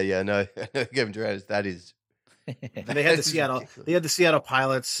 Yeah. No, Kevin Durant. That is. And they had the This is Seattle. ridiculous. They had the Seattle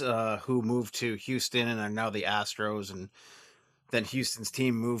Pilots, who moved to Houston and are now the Astros, and then Houston's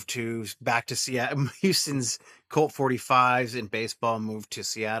team moved back to Seattle. Houston's Colt 45s in baseball moved to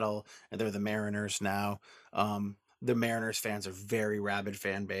Seattle, and they're the Mariners now. The Mariners fans are very rabid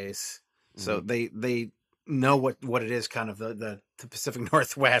fan base, so they know what it is. Kind of the Pacific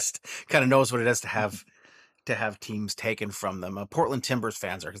Northwest kind of knows what it is to have teams taken from them. Portland Timbers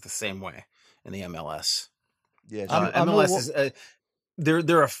fans are the same way in the MLS. Yeah. MLS is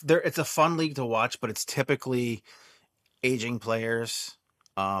it's a fun league to watch, but it's typically aging players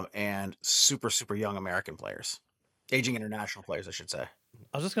and super, super young American players, aging international players, I should say.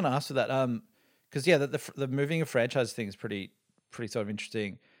 I was just going to ask for that, because the moving of franchise thing is pretty sort of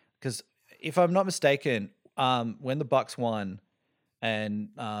interesting. Because if I'm not mistaken, when the Bucks won, and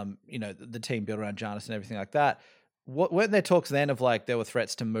the team built around Giannis and everything like that, weren't there talks then of like there were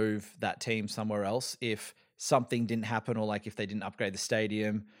threats to move that team somewhere else if something didn't happen, or like if they didn't upgrade the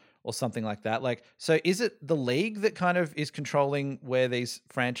stadium or something like that? Like, so is it the league that kind of is controlling where these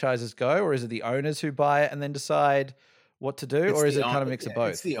franchises go, or is it the owners who buy it and then decide what to do, or is it kind of a mix of both?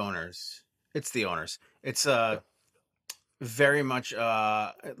 It's the owners. It's very much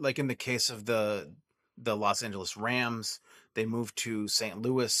like in the case of the Los Angeles Rams, they moved to St.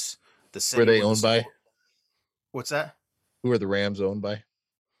 Louis. The city Were they owned by? What's that? Who are the Rams owned by?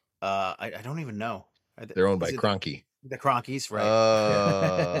 I don't even know. They're owned by Kroenke. The Kroenkes,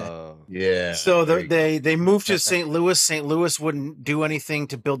 right? Yeah. So they moved to St. Louis. St. Louis wouldn't do anything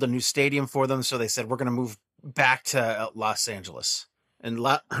to build a new stadium for them, so they said, we're going to move back to Los Angeles. And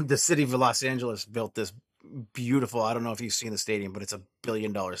the city of Los Angeles built this beautiful, I don't know if you've seen the stadium, but it's $1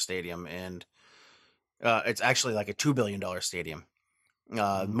 billion stadium, and it's actually like a $2 billion stadium.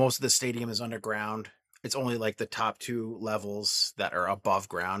 Most of the stadium is underground. It's only like the top 2 levels that are above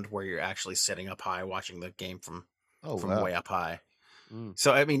ground, where you're actually sitting up high watching the game from way up high.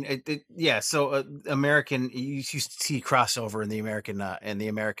 So I mean, So American, you see crossover in the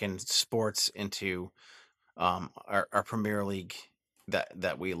American sports into our Premier League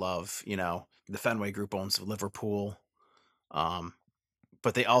that we love. The Fenway Group owns Liverpool,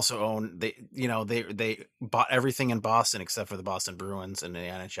 but they also own they bought everything in Boston except for the Boston Bruins in the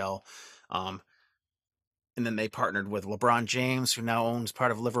NHL. And then they partnered with LeBron James, who now owns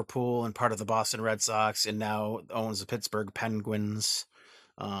part of Liverpool and part of the Boston Red Sox, and now owns the Pittsburgh Penguins.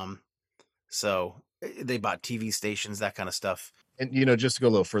 So they bought TV stations, that kind of stuff. And just to go a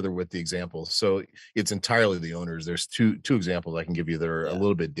little further with the example, so it's entirely the owners. There's two examples I can give you that are a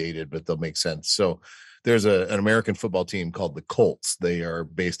little bit dated, but they'll make sense. So there's an American football team called the Colts. They are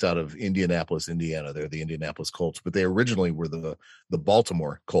based out of Indianapolis, Indiana. They're the Indianapolis Colts, but they originally were the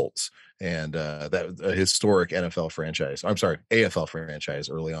Baltimore Colts, and that a historic NFL franchise. I'm sorry, AFL franchise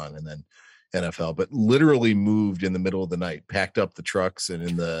early on, and then NFL. But literally moved in the middle of the night, packed up the trucks,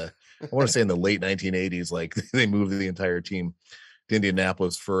 and I want to say in the late 1980s, like they moved the entire team to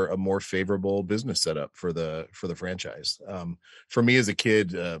Indianapolis for a more favorable business setup for the franchise. For me as a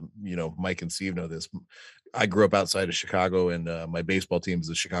kid, Mike and Steve know this. I grew up outside of Chicago, and my baseball team is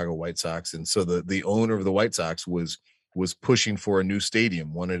the Chicago White Sox. And so the owner of the White Sox was pushing for a new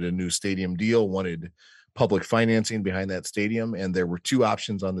stadium, wanted a new stadium deal, wanted public financing behind that stadium. And there were 2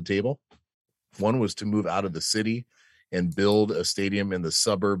 options on the table. One was to move out of the city and build a stadium in the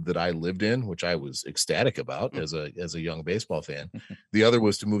suburb that I lived in, which I was ecstatic about as a young baseball fan. The other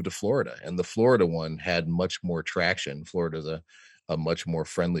was to move to Florida, and the Florida one had much more traction. Florida's a much more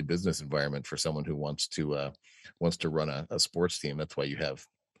friendly business environment for someone who wants to run a sports team. That's why you have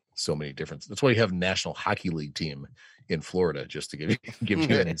so many different. That's why you have National Hockey League team in Florida, just to give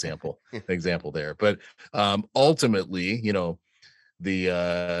you an example there. But ultimately,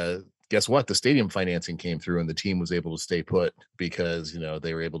 the guess what? The stadium financing came through, and the team was able to stay put because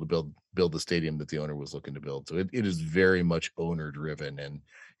they were able to build the stadium that the owner was looking to build. So it is very much owner driven, and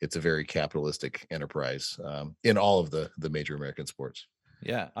it's a very capitalistic enterprise in all of the major American sports.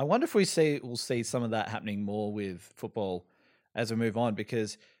 Yeah, I wonder if we'll see some of that happening more with football as we move on,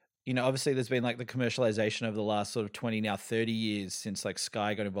 because obviously there's been like the commercialization over the last sort of 20, now 30 years since like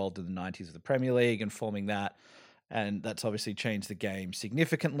Sky got involved in the 90s with the Premier League and forming that. And that's obviously changed the game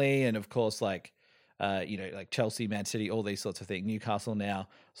significantly. And of course, like Chelsea, Man City, all these sorts of things, Newcastle now.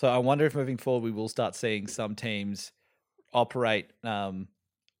 So I wonder if moving forward, we will start seeing some teams operate like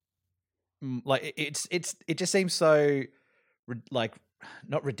it just seems so like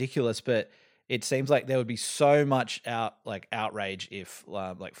not ridiculous, but it seems like there would be so much outrage if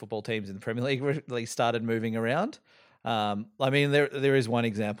like football teams in the Premier League really started moving around. I mean, there is one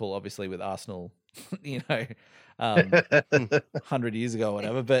example, obviously, with Arsenal, 100 years ago or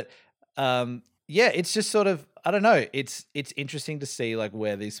whatever. But yeah, it's just sort of, I don't know. It's interesting to see like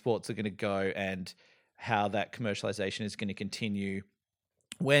where these sports are going to go and how that commercialization is going to continue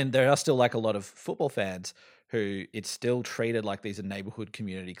when there are still like a lot of football fans who it's still treated like these are neighborhood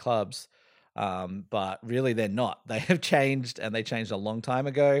community clubs. But really they're not. They have changed, and they changed a long time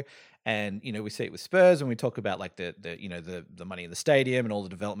ago. And, we see it with Spurs, and we talk about like the money in the stadium and all the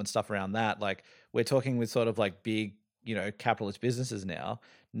development stuff around that. Like we're talking with sort of like big, capitalist businesses now,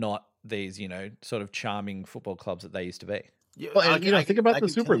 not these, sort of charming football clubs that they used to be. Yeah, well, and, think about the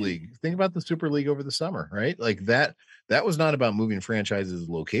Super League. Think about the Super League over the summer, right? Like that was not about moving franchises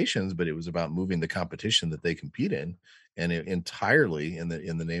locations, but it was about moving the competition that they compete in, and entirely in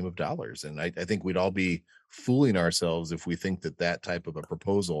the name of dollars. And I think we'd all be fooling ourselves if we think that type of a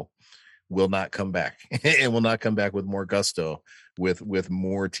proposal will not come back and will not come back with more gusto, with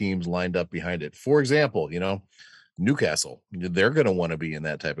more teams lined up behind it. For example, Newcastle, they're going to want to be in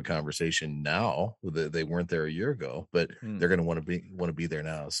that type of conversation now. They weren't there a year ago, but they're going to want to be there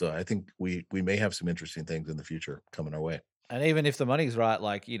now. So I think we may have some interesting things in the future coming our way. And even if the money's right,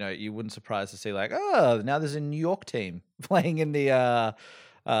 like, you wouldn't surprise to see like, oh, now there's a New York team playing in the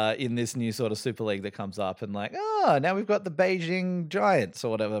in this new sort of Super League that comes up, and like, oh, now we've got the Beijing Giants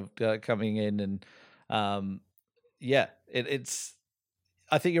or whatever coming in, and yeah, it's.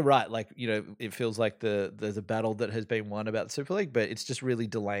 I think you're right. Like, it feels like there's a battle that has been won about the Super League, but it's just really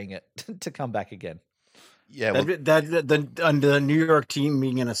delaying it to come back again. Yeah, well, the New York team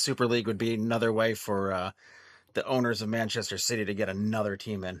being in a Super League would be another way for the owners of Manchester City to get another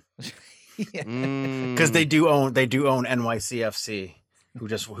team in, because they do own NYCFC, who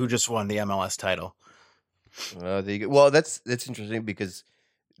just won the MLS title. There you go. Well, that's interesting, because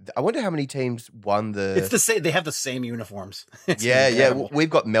I wonder how many teams won the. It's the same. They have the same uniforms. Yeah. We've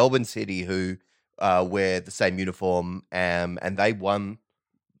got Melbourne City who wear the same uniform, and they won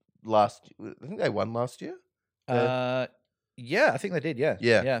last. I think they won last year. Yeah, I think they did. Yeah.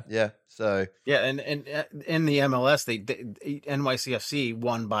 So and in the MLS, they NYCFC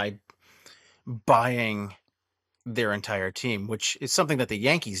won by buying their entire team, which is something that the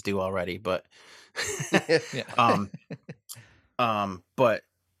Yankees do already. But but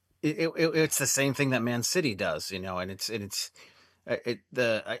it's the same thing that Man City does, and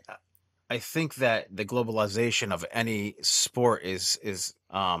I think that the globalization of any sport is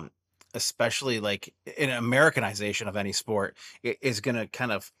especially like an Americanization of any sport is going to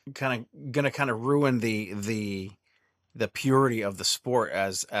kind of ruin the purity of the sport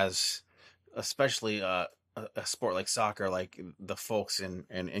as especially a sport like soccer, like the folks in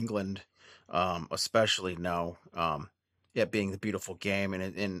England especially know it being the beautiful game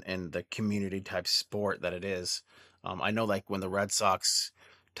and the community type sport that it is. I know, like when the Red Sox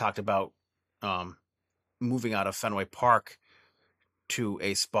talked about moving out of Fenway Park to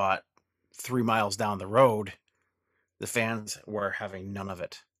a spot 3 miles down the road, the fans were having none of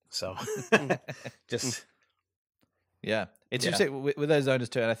it. So just yeah, it's interesting with those owners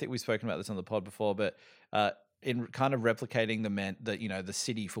too. And I think we've spoken about this on the pod before, but in kind of replicating the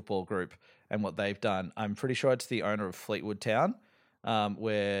City Football Group and what they've done, I'm pretty sure it's the owner of Fleetwood Town,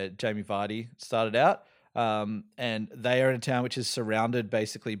 where Jamie Vardy started out. And they are in a town which is surrounded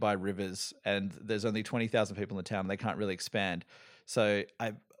basically by rivers, and there's only 20,000 people in the town, and they can't really expand. So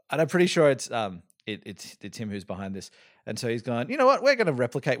I'm pretty sure it's him who's behind this. And so he's gone, you know what, we're going to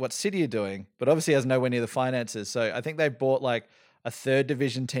replicate what City are doing, but obviously has nowhere near the finances. So I think they bought like a 3rd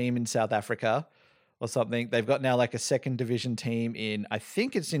division team in South Africa or something. They've got now like a 2nd division team I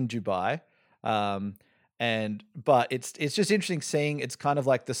think it's in Dubai. But it's just interesting seeing it's kind of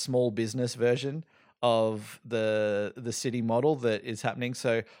like the small business version of the city model that is happening.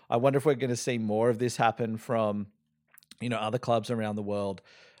 So I wonder if we're going to see more of this happen from other clubs around the world,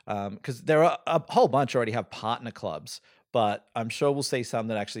 because there are a whole bunch already have partner clubs, but I'm sure we'll see some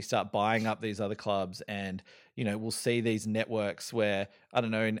that actually start buying up these other clubs, and we'll see these networks where, I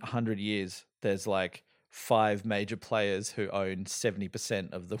don't know, in 100 years there's like 5 major players who own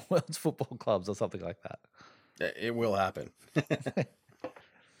 70% of the world's football clubs or something like that. It will happen.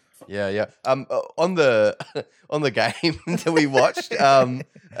 Yeah. On the on the game that we watched.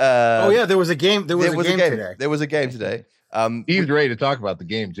 Oh yeah, there was a game. There was a game today. There was a game today. He's ready to talk about the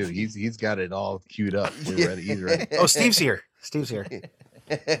game too. He's got it all queued up. He's ready. He's ready. Oh, Steve's here. Steve's here.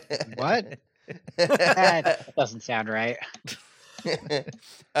 What? That doesn't sound right.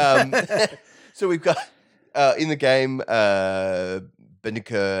 So we've got in the game,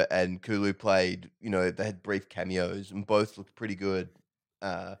 Benica and Kulu played. They had brief cameos and both looked pretty good.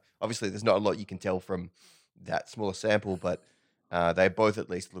 Obviously, there's not a lot you can tell from that smaller sample, but they both at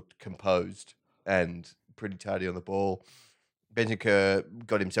least looked composed and pretty tidy on the ball. Benica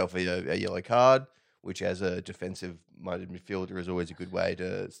got himself a yellow card, which as a defensive-minded midfielder is always a good way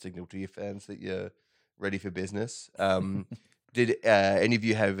to signal to your fans that you're ready for business. Did any of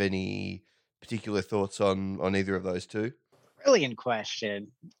you have any particular thoughts on either of those two? Brilliant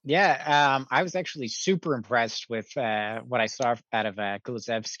question. Yeah, I was actually super impressed with what I saw out of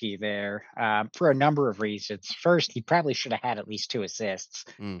Kulusevski there for a number of reasons. First, he probably should have had at least 2 assists.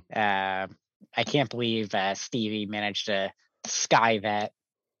 I can't believe Stevie managed to sky that.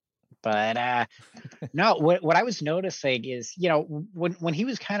 But no, what I was noticing is, when he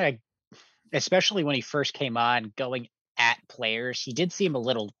was kind of, especially when he first came on, going at players, he did seem a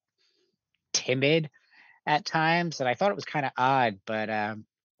little timid at times, and I thought it was kind of odd. But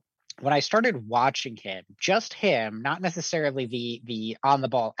when I started watching him, just him, not necessarily the on the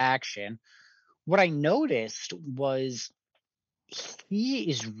ball action, what I noticed was he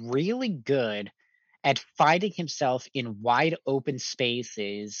is really good at finding himself in wide open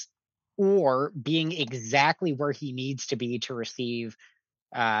spaces or being exactly where he needs to be to receive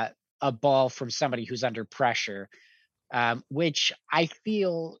a ball from somebody who's under pressure. Which I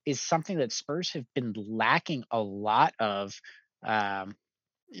feel is something that Spurs have been lacking a lot of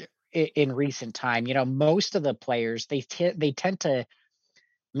in recent time. Most of the players they tend to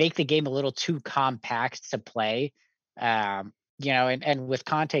make the game a little too compact to play. And with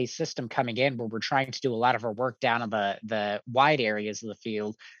Conte's system coming in, where we're trying to do a lot of our work down on the wide areas of the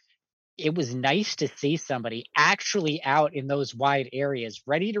field, it was nice to see somebody actually out in those wide areas,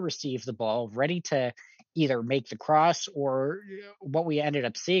 ready to receive the ball, ready to either make the cross, or what we ended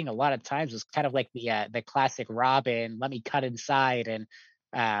up seeing a lot of times was kind of like the classic Robin, let me cut inside and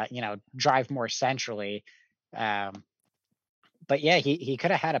drive more centrally. But yeah, he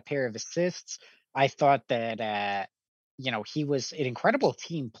could have had a pair of assists. I thought that he was an incredible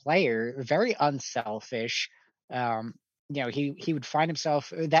team player, very unselfish. He would find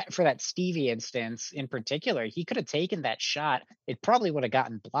himself that for that Stevie instance in particular, he could have taken that shot. It probably would have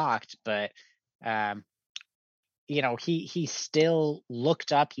gotten blocked, but he still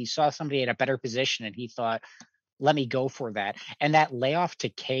looked up. He saw somebody in a better position, and he thought, "Let me go for that." And that layoff to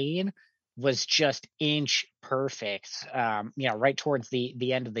Kane was just inch perfect. Right towards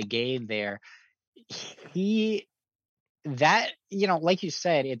the end of the game there, like you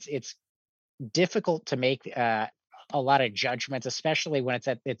said, it's difficult to make a lot of judgments, especially when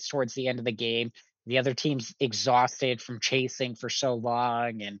it's towards the end of the game. The other team's exhausted from chasing for so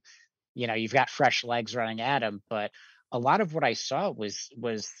long, and you've got fresh legs running at him. But a lot of what I saw was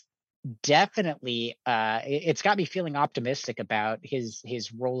definitely it's got me feeling optimistic about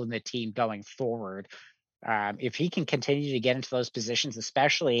his role in the team going forward. If he can continue to get into those positions,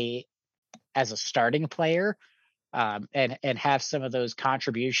 especially as a starting player, and have some of those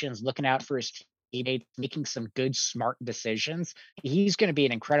contributions, looking out for his teammates, making some good, smart decisions, he's going to be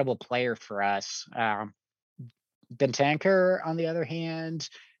an incredible player for us. Bentancur, on the other hand,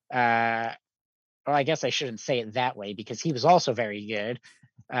 well, I guess I shouldn't say it that way, because he was also very good.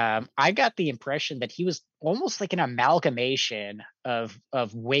 I got the impression that he was almost like an amalgamation of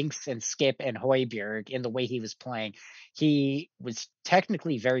Winks and Skip and Højbjerg in the way he was playing. He was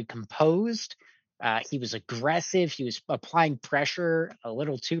technically very composed. He was aggressive. He was applying pressure a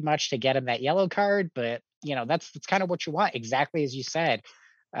little too much to get him that yellow card, but that's kind of what you want. Exactly as you said,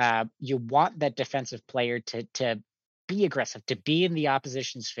 you want that defensive player to be aggressive, to be in the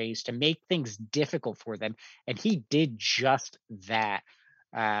opposition's face, to make things difficult for them, and he did just that.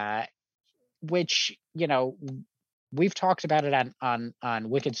 Which we've talked about it on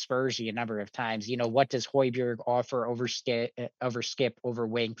Wicked Spursy a number of times. You know, what does Hoiberg offer over Skip, over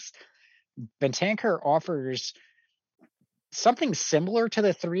Winks? Bentancur offers something similar to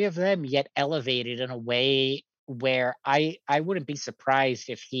the three of them, yet elevated in a way where I wouldn't be surprised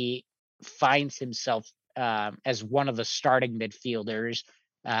if he finds himself as one of the starting midfielders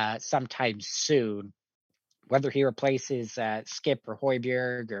sometime soon. Whether he replaces Skip or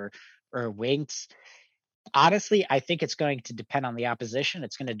Hoiberg or Winks, honestly, I think it's going to depend on the opposition.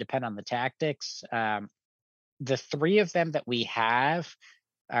 It's going to depend on the tactics. The three of them that we have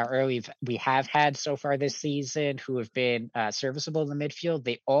or we have had so far this season who have been serviceable in the midfield,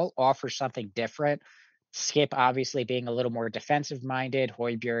 they all offer something different. Skip obviously being a little more defensive minded,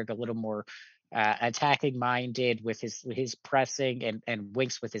 Hoiberg a little more attacking minded with his pressing, and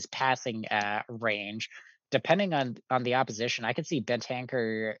Winks with his passing range. Depending on the opposition, I could see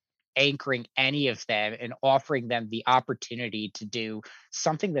Bentancur anchoring any of them and offering them the opportunity to do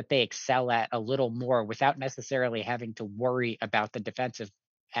something that they excel at a little more without necessarily having to worry about the defensive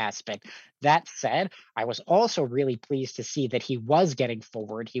aspect. That said, I was also really pleased to see that he was getting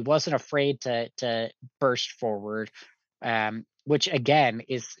forward. He wasn't afraid to burst forward, which again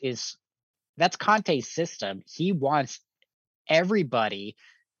is that's Conte's system. He wants everybody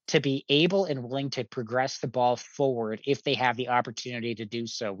to be able and willing to progress the ball forward if they have the opportunity to do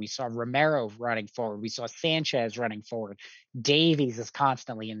so. We saw Romero running forward. We saw Sanchez running forward. Davies is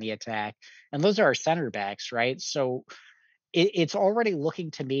constantly in the attack. And those are our center backs, right? So it's already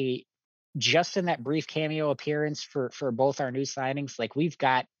looking to me, just in that brief cameo appearance for both our new signings, like we've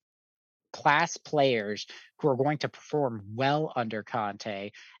got class players who are going to perform well under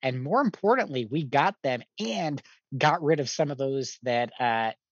Conte. And more importantly, we got them and got rid of some of those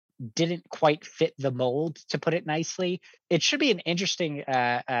that didn't quite fit the mold, to put it nicely. It should be an interesting,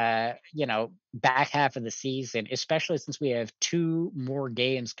 back half of the season, especially since we have two more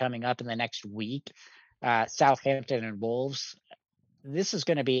games coming up in the next week, Southampton and Wolves. This is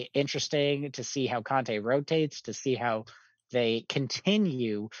going to be interesting to see how Conte rotates, to see how they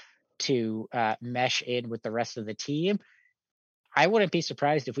continue to mesh in with the rest of the team. I wouldn't be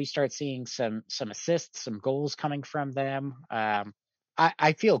surprised if we start seeing some assists, some goals coming from them.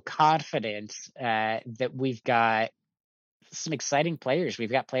 I feel confident that we've got some exciting players.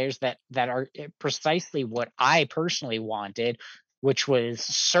 We've got players that are precisely what I personally wanted, which was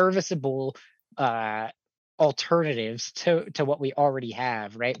serviceable alternatives to what we already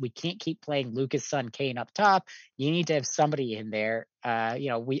have, right? We can't keep playing Lucas, Son, Kane up top. You need to have somebody in there.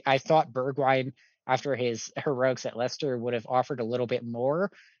 I thought Bergwijn, after his heroics at Leicester, would have offered a little bit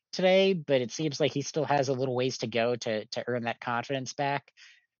more today, but it seems like he still has a little ways to go to earn that confidence back.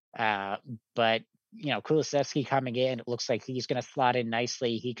 But Kulusevski coming in, it looks like he's going to slot in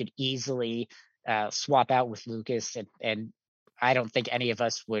nicely. He could easily swap out with Lucas, and I don't think any of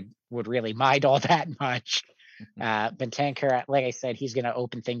us would really mind all that much. Bentancur, like I said, he's going to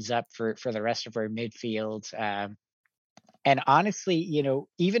open things up for the rest of our midfield. And honestly,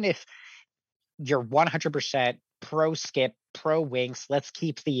 even if you're 100% pro Skip, pro Winks, let's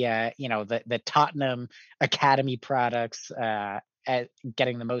keep the Tottenham Academy products at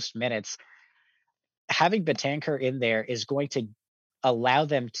getting the most minutes. Having Bentancur in there is going to allow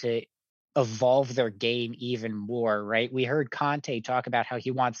them to evolve their game even more, right? We heard Conte talk about how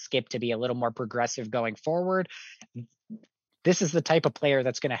he wants Skip to be a little more progressive going forward. This is the type of player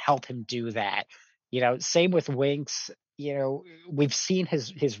that's going to help him do that. Same with Winks. We've seen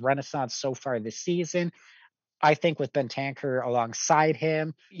his renaissance so far this season. I think with Bentancur alongside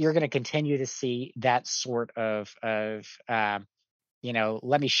him, you're going to continue to see that sort of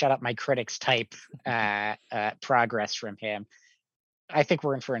let me shut up my critics type progress from him. I think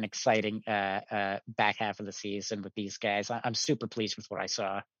we're in for an exciting back half of the season with these guys. I'm super pleased with what I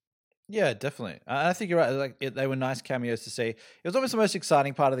saw. Yeah, definitely. I think you're right. They were nice cameos to see. It was almost the most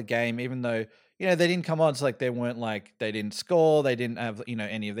exciting part of the game, even though they didn't come on. It's like they didn't score, they didn't have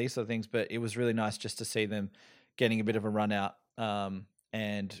any of these sort of things. But it was really nice just to see them getting a bit of a run out. And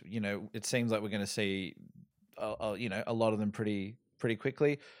it seems like we're going to see a lot of them pretty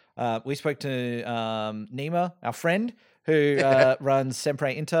quickly. We spoke to Nima, our friend, who runs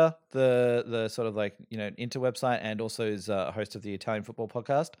Sempre Inter, the sort of Inter website, and also is a host of the Italian football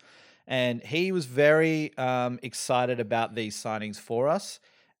podcast. And he was very excited about these signings for us.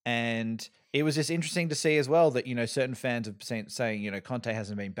 And it was just interesting to see as well that, certain fans have been saying, Conte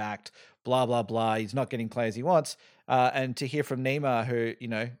hasn't been backed, blah, blah, blah. He's not getting players he wants. And to hear from Nima, who,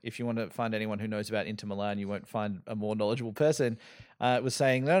 if you want to find anyone who knows about Inter Milan, you won't find a more knowledgeable person, was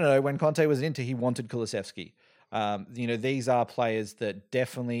saying, no, when Conte was at Inter, he wanted Kulusevski. These are players that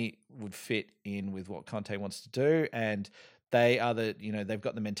definitely would fit in with what Conte wants to do, and they are they've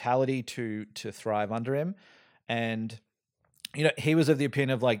got the mentality to thrive under him. And he was of the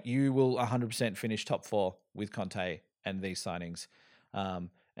opinion of like, you will 100% finish top 4 with Conte and these signings.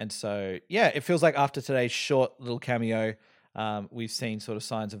 And so, yeah, it feels like after today's short little cameo, we've seen sort of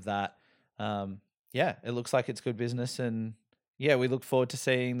signs of that. Yeah, it looks like it's good business. And yeah, we look forward to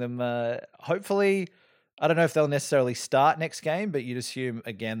seeing them. Hopefully, I don't know if they'll necessarily start next game, but you'd assume,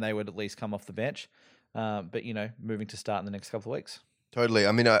 again, they would at least come off the bench. But, moving to start in the next couple of weeks. Totally.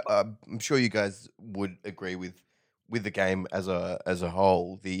 I mean, I'm sure you guys would agree with the game as a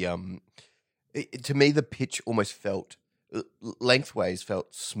whole. To me, the pitch almost felt lengthways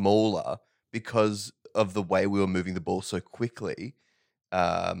felt smaller because of the way we were moving the ball so quickly.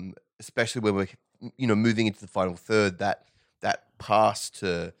 Especially when we're moving into the final third, that pass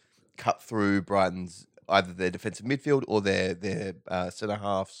to cut through Brighton's either their defensive midfield or their centre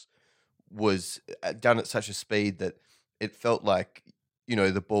halves was done at such a speed that it felt like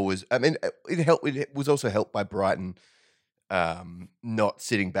the ball was. I mean, it helped. It was also helped by Brighton not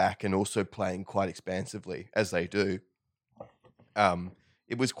sitting back and also playing quite expansively as they do.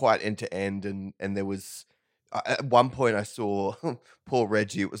 It was quite end to end, and there was at one point I saw poor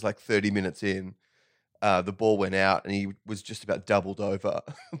Reggie. It was like 30 minutes in. The ball went out and he was just about doubled over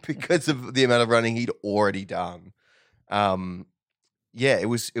because of the amount of running he'd already done. Yeah, it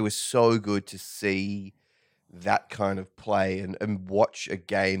was so good to see that kind of play and watch a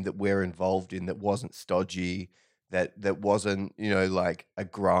game that we're involved in that wasn't stodgy, that wasn't, like a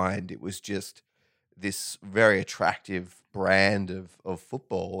grind. It was just this very attractive brand of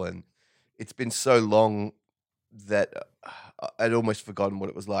football. And it's been so long that I'd almost forgotten what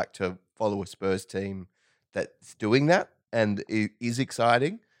it was like to follow a Spurs team that's doing that, and it is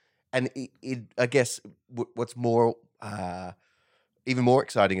exciting. And I guess what's more, even more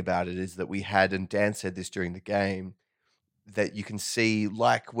exciting about it is that we had, and Dan said this during the game, that you can see,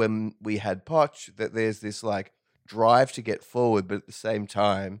 like when we had Poch, that there's this like drive to get forward, but at the same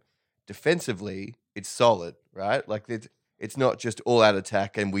time, defensively, it's solid, right? Like it's not just all out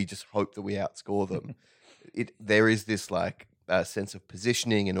attack and we just hope that we outscore them. There is this like sense of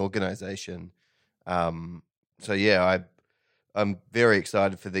positioning and organization. So yeah, I'm very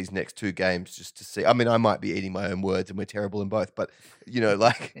excited for these next 2 games just to see. I mean, I might be eating my own words and we're terrible in both, but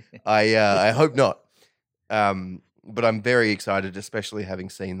like I hope not. But I'm very excited, especially having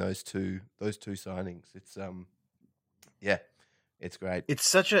seen those two signings. It's yeah, it's great. It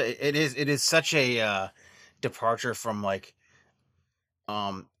is such a departure from like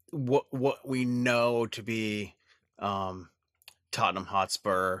what we know to be Tottenham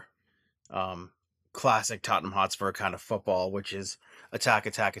Hotspur, classic Tottenham Hotspur kind of football, which is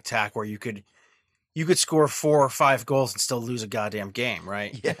attack, where you could score 4 or 5 goals and still lose a goddamn game,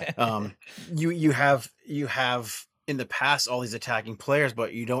 right? Yeah. You have in the past all these attacking players,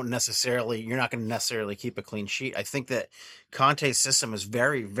 but you're not going to necessarily keep a clean sheet. I think that Conte's system is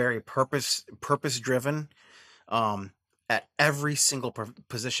very, very purpose driven at every single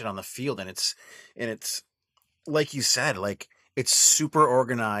position on the field, and it's like you said, like it's super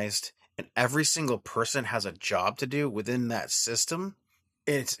organized, and every single person has a job to do within that system.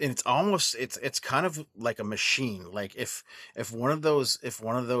 It's kind of like a machine. Like if one of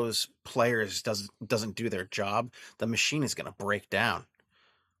those players doesn't do their job, the machine is going to break down.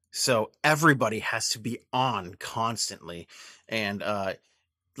 So everybody has to be on constantly. And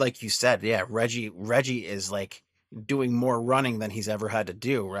like you said, yeah, Reggie is like doing more running than he's ever had to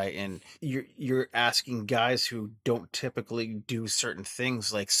do, right? And you're asking guys who don't typically do certain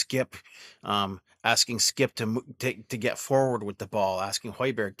things, like Skip, asking Skip to get forward with the ball, asking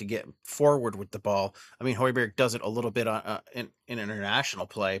Højbjerg to get forward with the ball. I mean, Højbjerg does it a little bit in international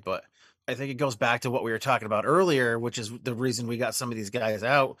play, but I think it goes back to what we were talking about earlier, which is the reason we got some of these guys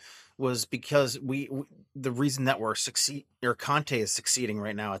out was because the reason that Conte is succeeding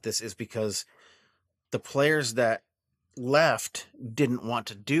right now at this is because the players that left didn't want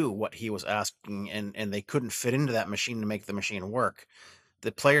to do what he was asking, and they couldn't fit into that machine to make the machine work.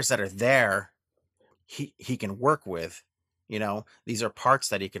 The players that are there, he can work with. These are parts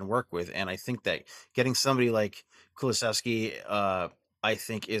that he can work with, and I think that getting somebody like Kulusevski, I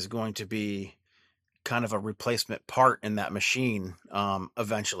think, is going to be kind of a replacement part in that machine.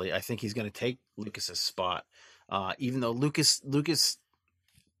 Eventually, I think he's going to take Lucas's spot. Even though Lucas,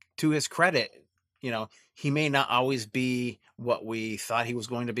 to his credit, he may not always be what we thought he was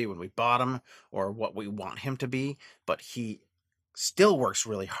going to be when we bought him or what we want him to be, but he still works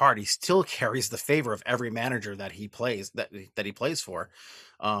really hard. He still carries the favor of every manager that he plays for.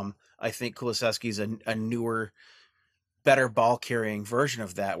 I think Kulusevski's a newer, better ball carrying version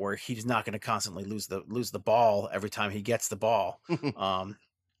of that, where he's not going to constantly lose the ball every time he gets the ball,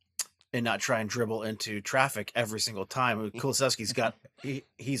 and not try and dribble into traffic every single time. Kulusevski's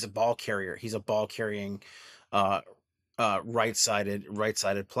he's a ball carrier. He's a ball carrying,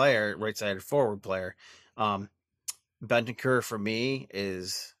 right-sided player, right-sided forward player. Bentancur for me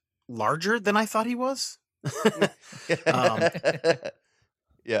is larger than I thought he was.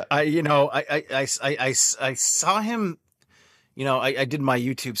 Yeah. I saw him, I did my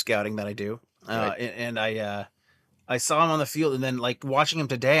YouTube scouting that I do. And I saw him on the field, and then like watching him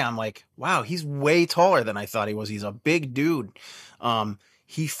today, I'm like, wow, he's way taller than I thought he was. He's a big dude.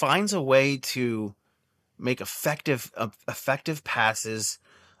 He finds a way to make effective passes.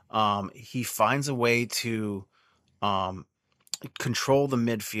 He finds a way to control the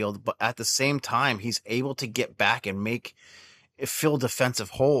midfield, but at the same time, he's able to get back and fill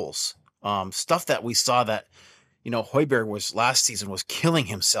defensive holes. Stuff that we saw that, Højbjerg last season was killing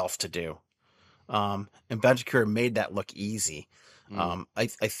himself to do. And Bentancur made that look easy. I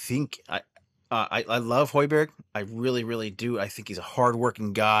think I love Højbjerg. I really, really do. I think he's a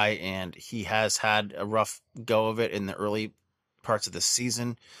hardworking guy, and he has had a rough go of it in the early parts of the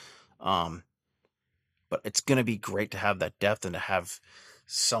season. But it's going to be great to have that depth and to have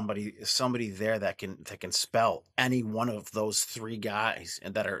somebody there that can spell any one of those three guys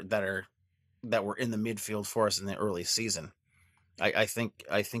and that were in the midfield for us in the early season. I think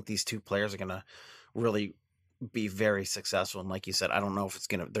these two players are going to really be very successful. And like you said, I don't know if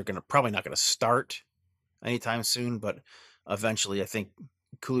they're probably not going to start anytime soon, but eventually I think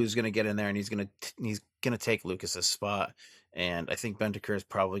Kulu's going to get in there and he's going to take Lucas's spot. And I think Bentancur is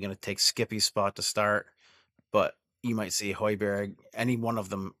probably going to take Skippy's spot to start, but you might see Højbjerg, any one of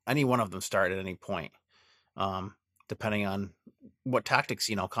them start at any point, depending on what tactics,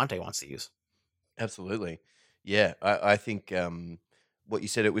 Conte wants to use. Absolutely. Yeah, I think what you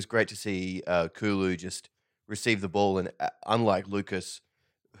said, it was great to see Kulu just receive the ball, and unlike Lucas,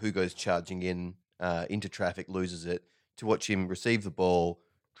 who goes charging into traffic, loses it, to watch him receive the ball,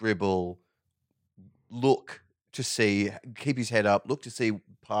 dribble, look to see, keep his head up, look to see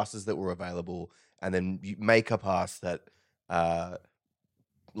passes that were available, and then you make a pass that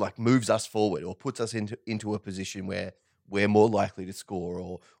moves us forward or puts us into a position where we're more likely to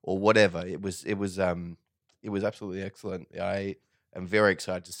score or whatever. It was absolutely excellent. I am very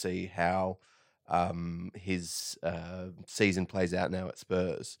excited to see how his season plays out now at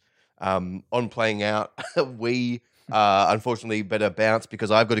Spurs. On playing out, we unfortunately better bounce because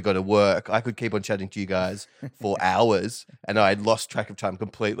I've got to go to work. I could keep on chatting to you guys for hours, and I'd lost track of time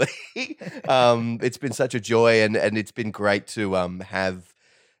completely. It's been such a joy, and it's been great to have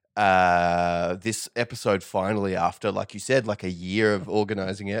this episode finally after, like you said, like a year of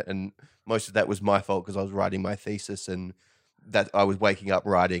organizing it, and most of that was my fault because I was writing my thesis and that I was waking up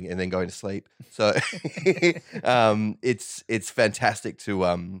writing and then going to sleep. So it's fantastic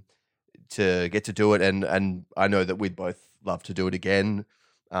to get to do it, and I know that we'd both love to do it again,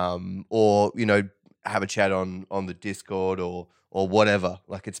 or have a chat on the Discord or whatever.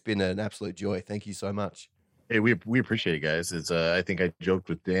 Like, it's been an absolute joy. Thank you so much. Hey, we appreciate it, guys. It's I think I joked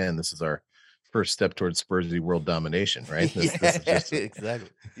with Dan, this is our first step towards Spursy world domination, right? This is just exactly.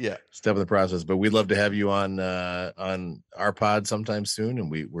 Yeah, step in the process. But we'd love to have you on our pod sometime soon, and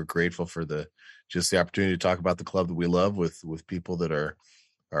we're grateful for the opportunity to talk about the club that we love with people that are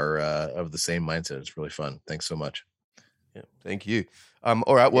of the same mindset. It's really fun. Thanks so much. Yeah, thank you.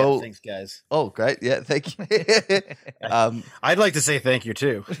 All right. Well, thanks, guys. Oh, great. Yeah, thank you. I'd like to say thank you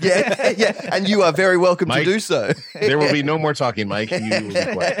too. Yeah, and you are very welcome, Mike, to do so. There will be no more talking, Mike. You will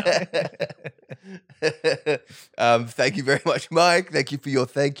be quiet now. Thank you very much, Mike. Thank you for your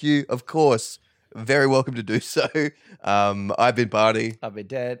thank you. Of course, very welcome to do so. I've been Barney. I've been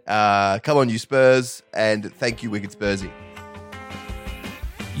Dad. Come on, you Spurs, and thank you, Wicked Spursy.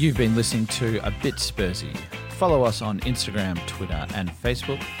 You've been listening to A Bit Spursy. Follow us on Instagram, Twitter, and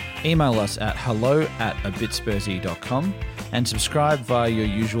Facebook. Email us at hello@abitspursy.com and subscribe via your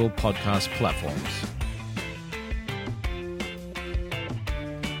usual podcast platforms.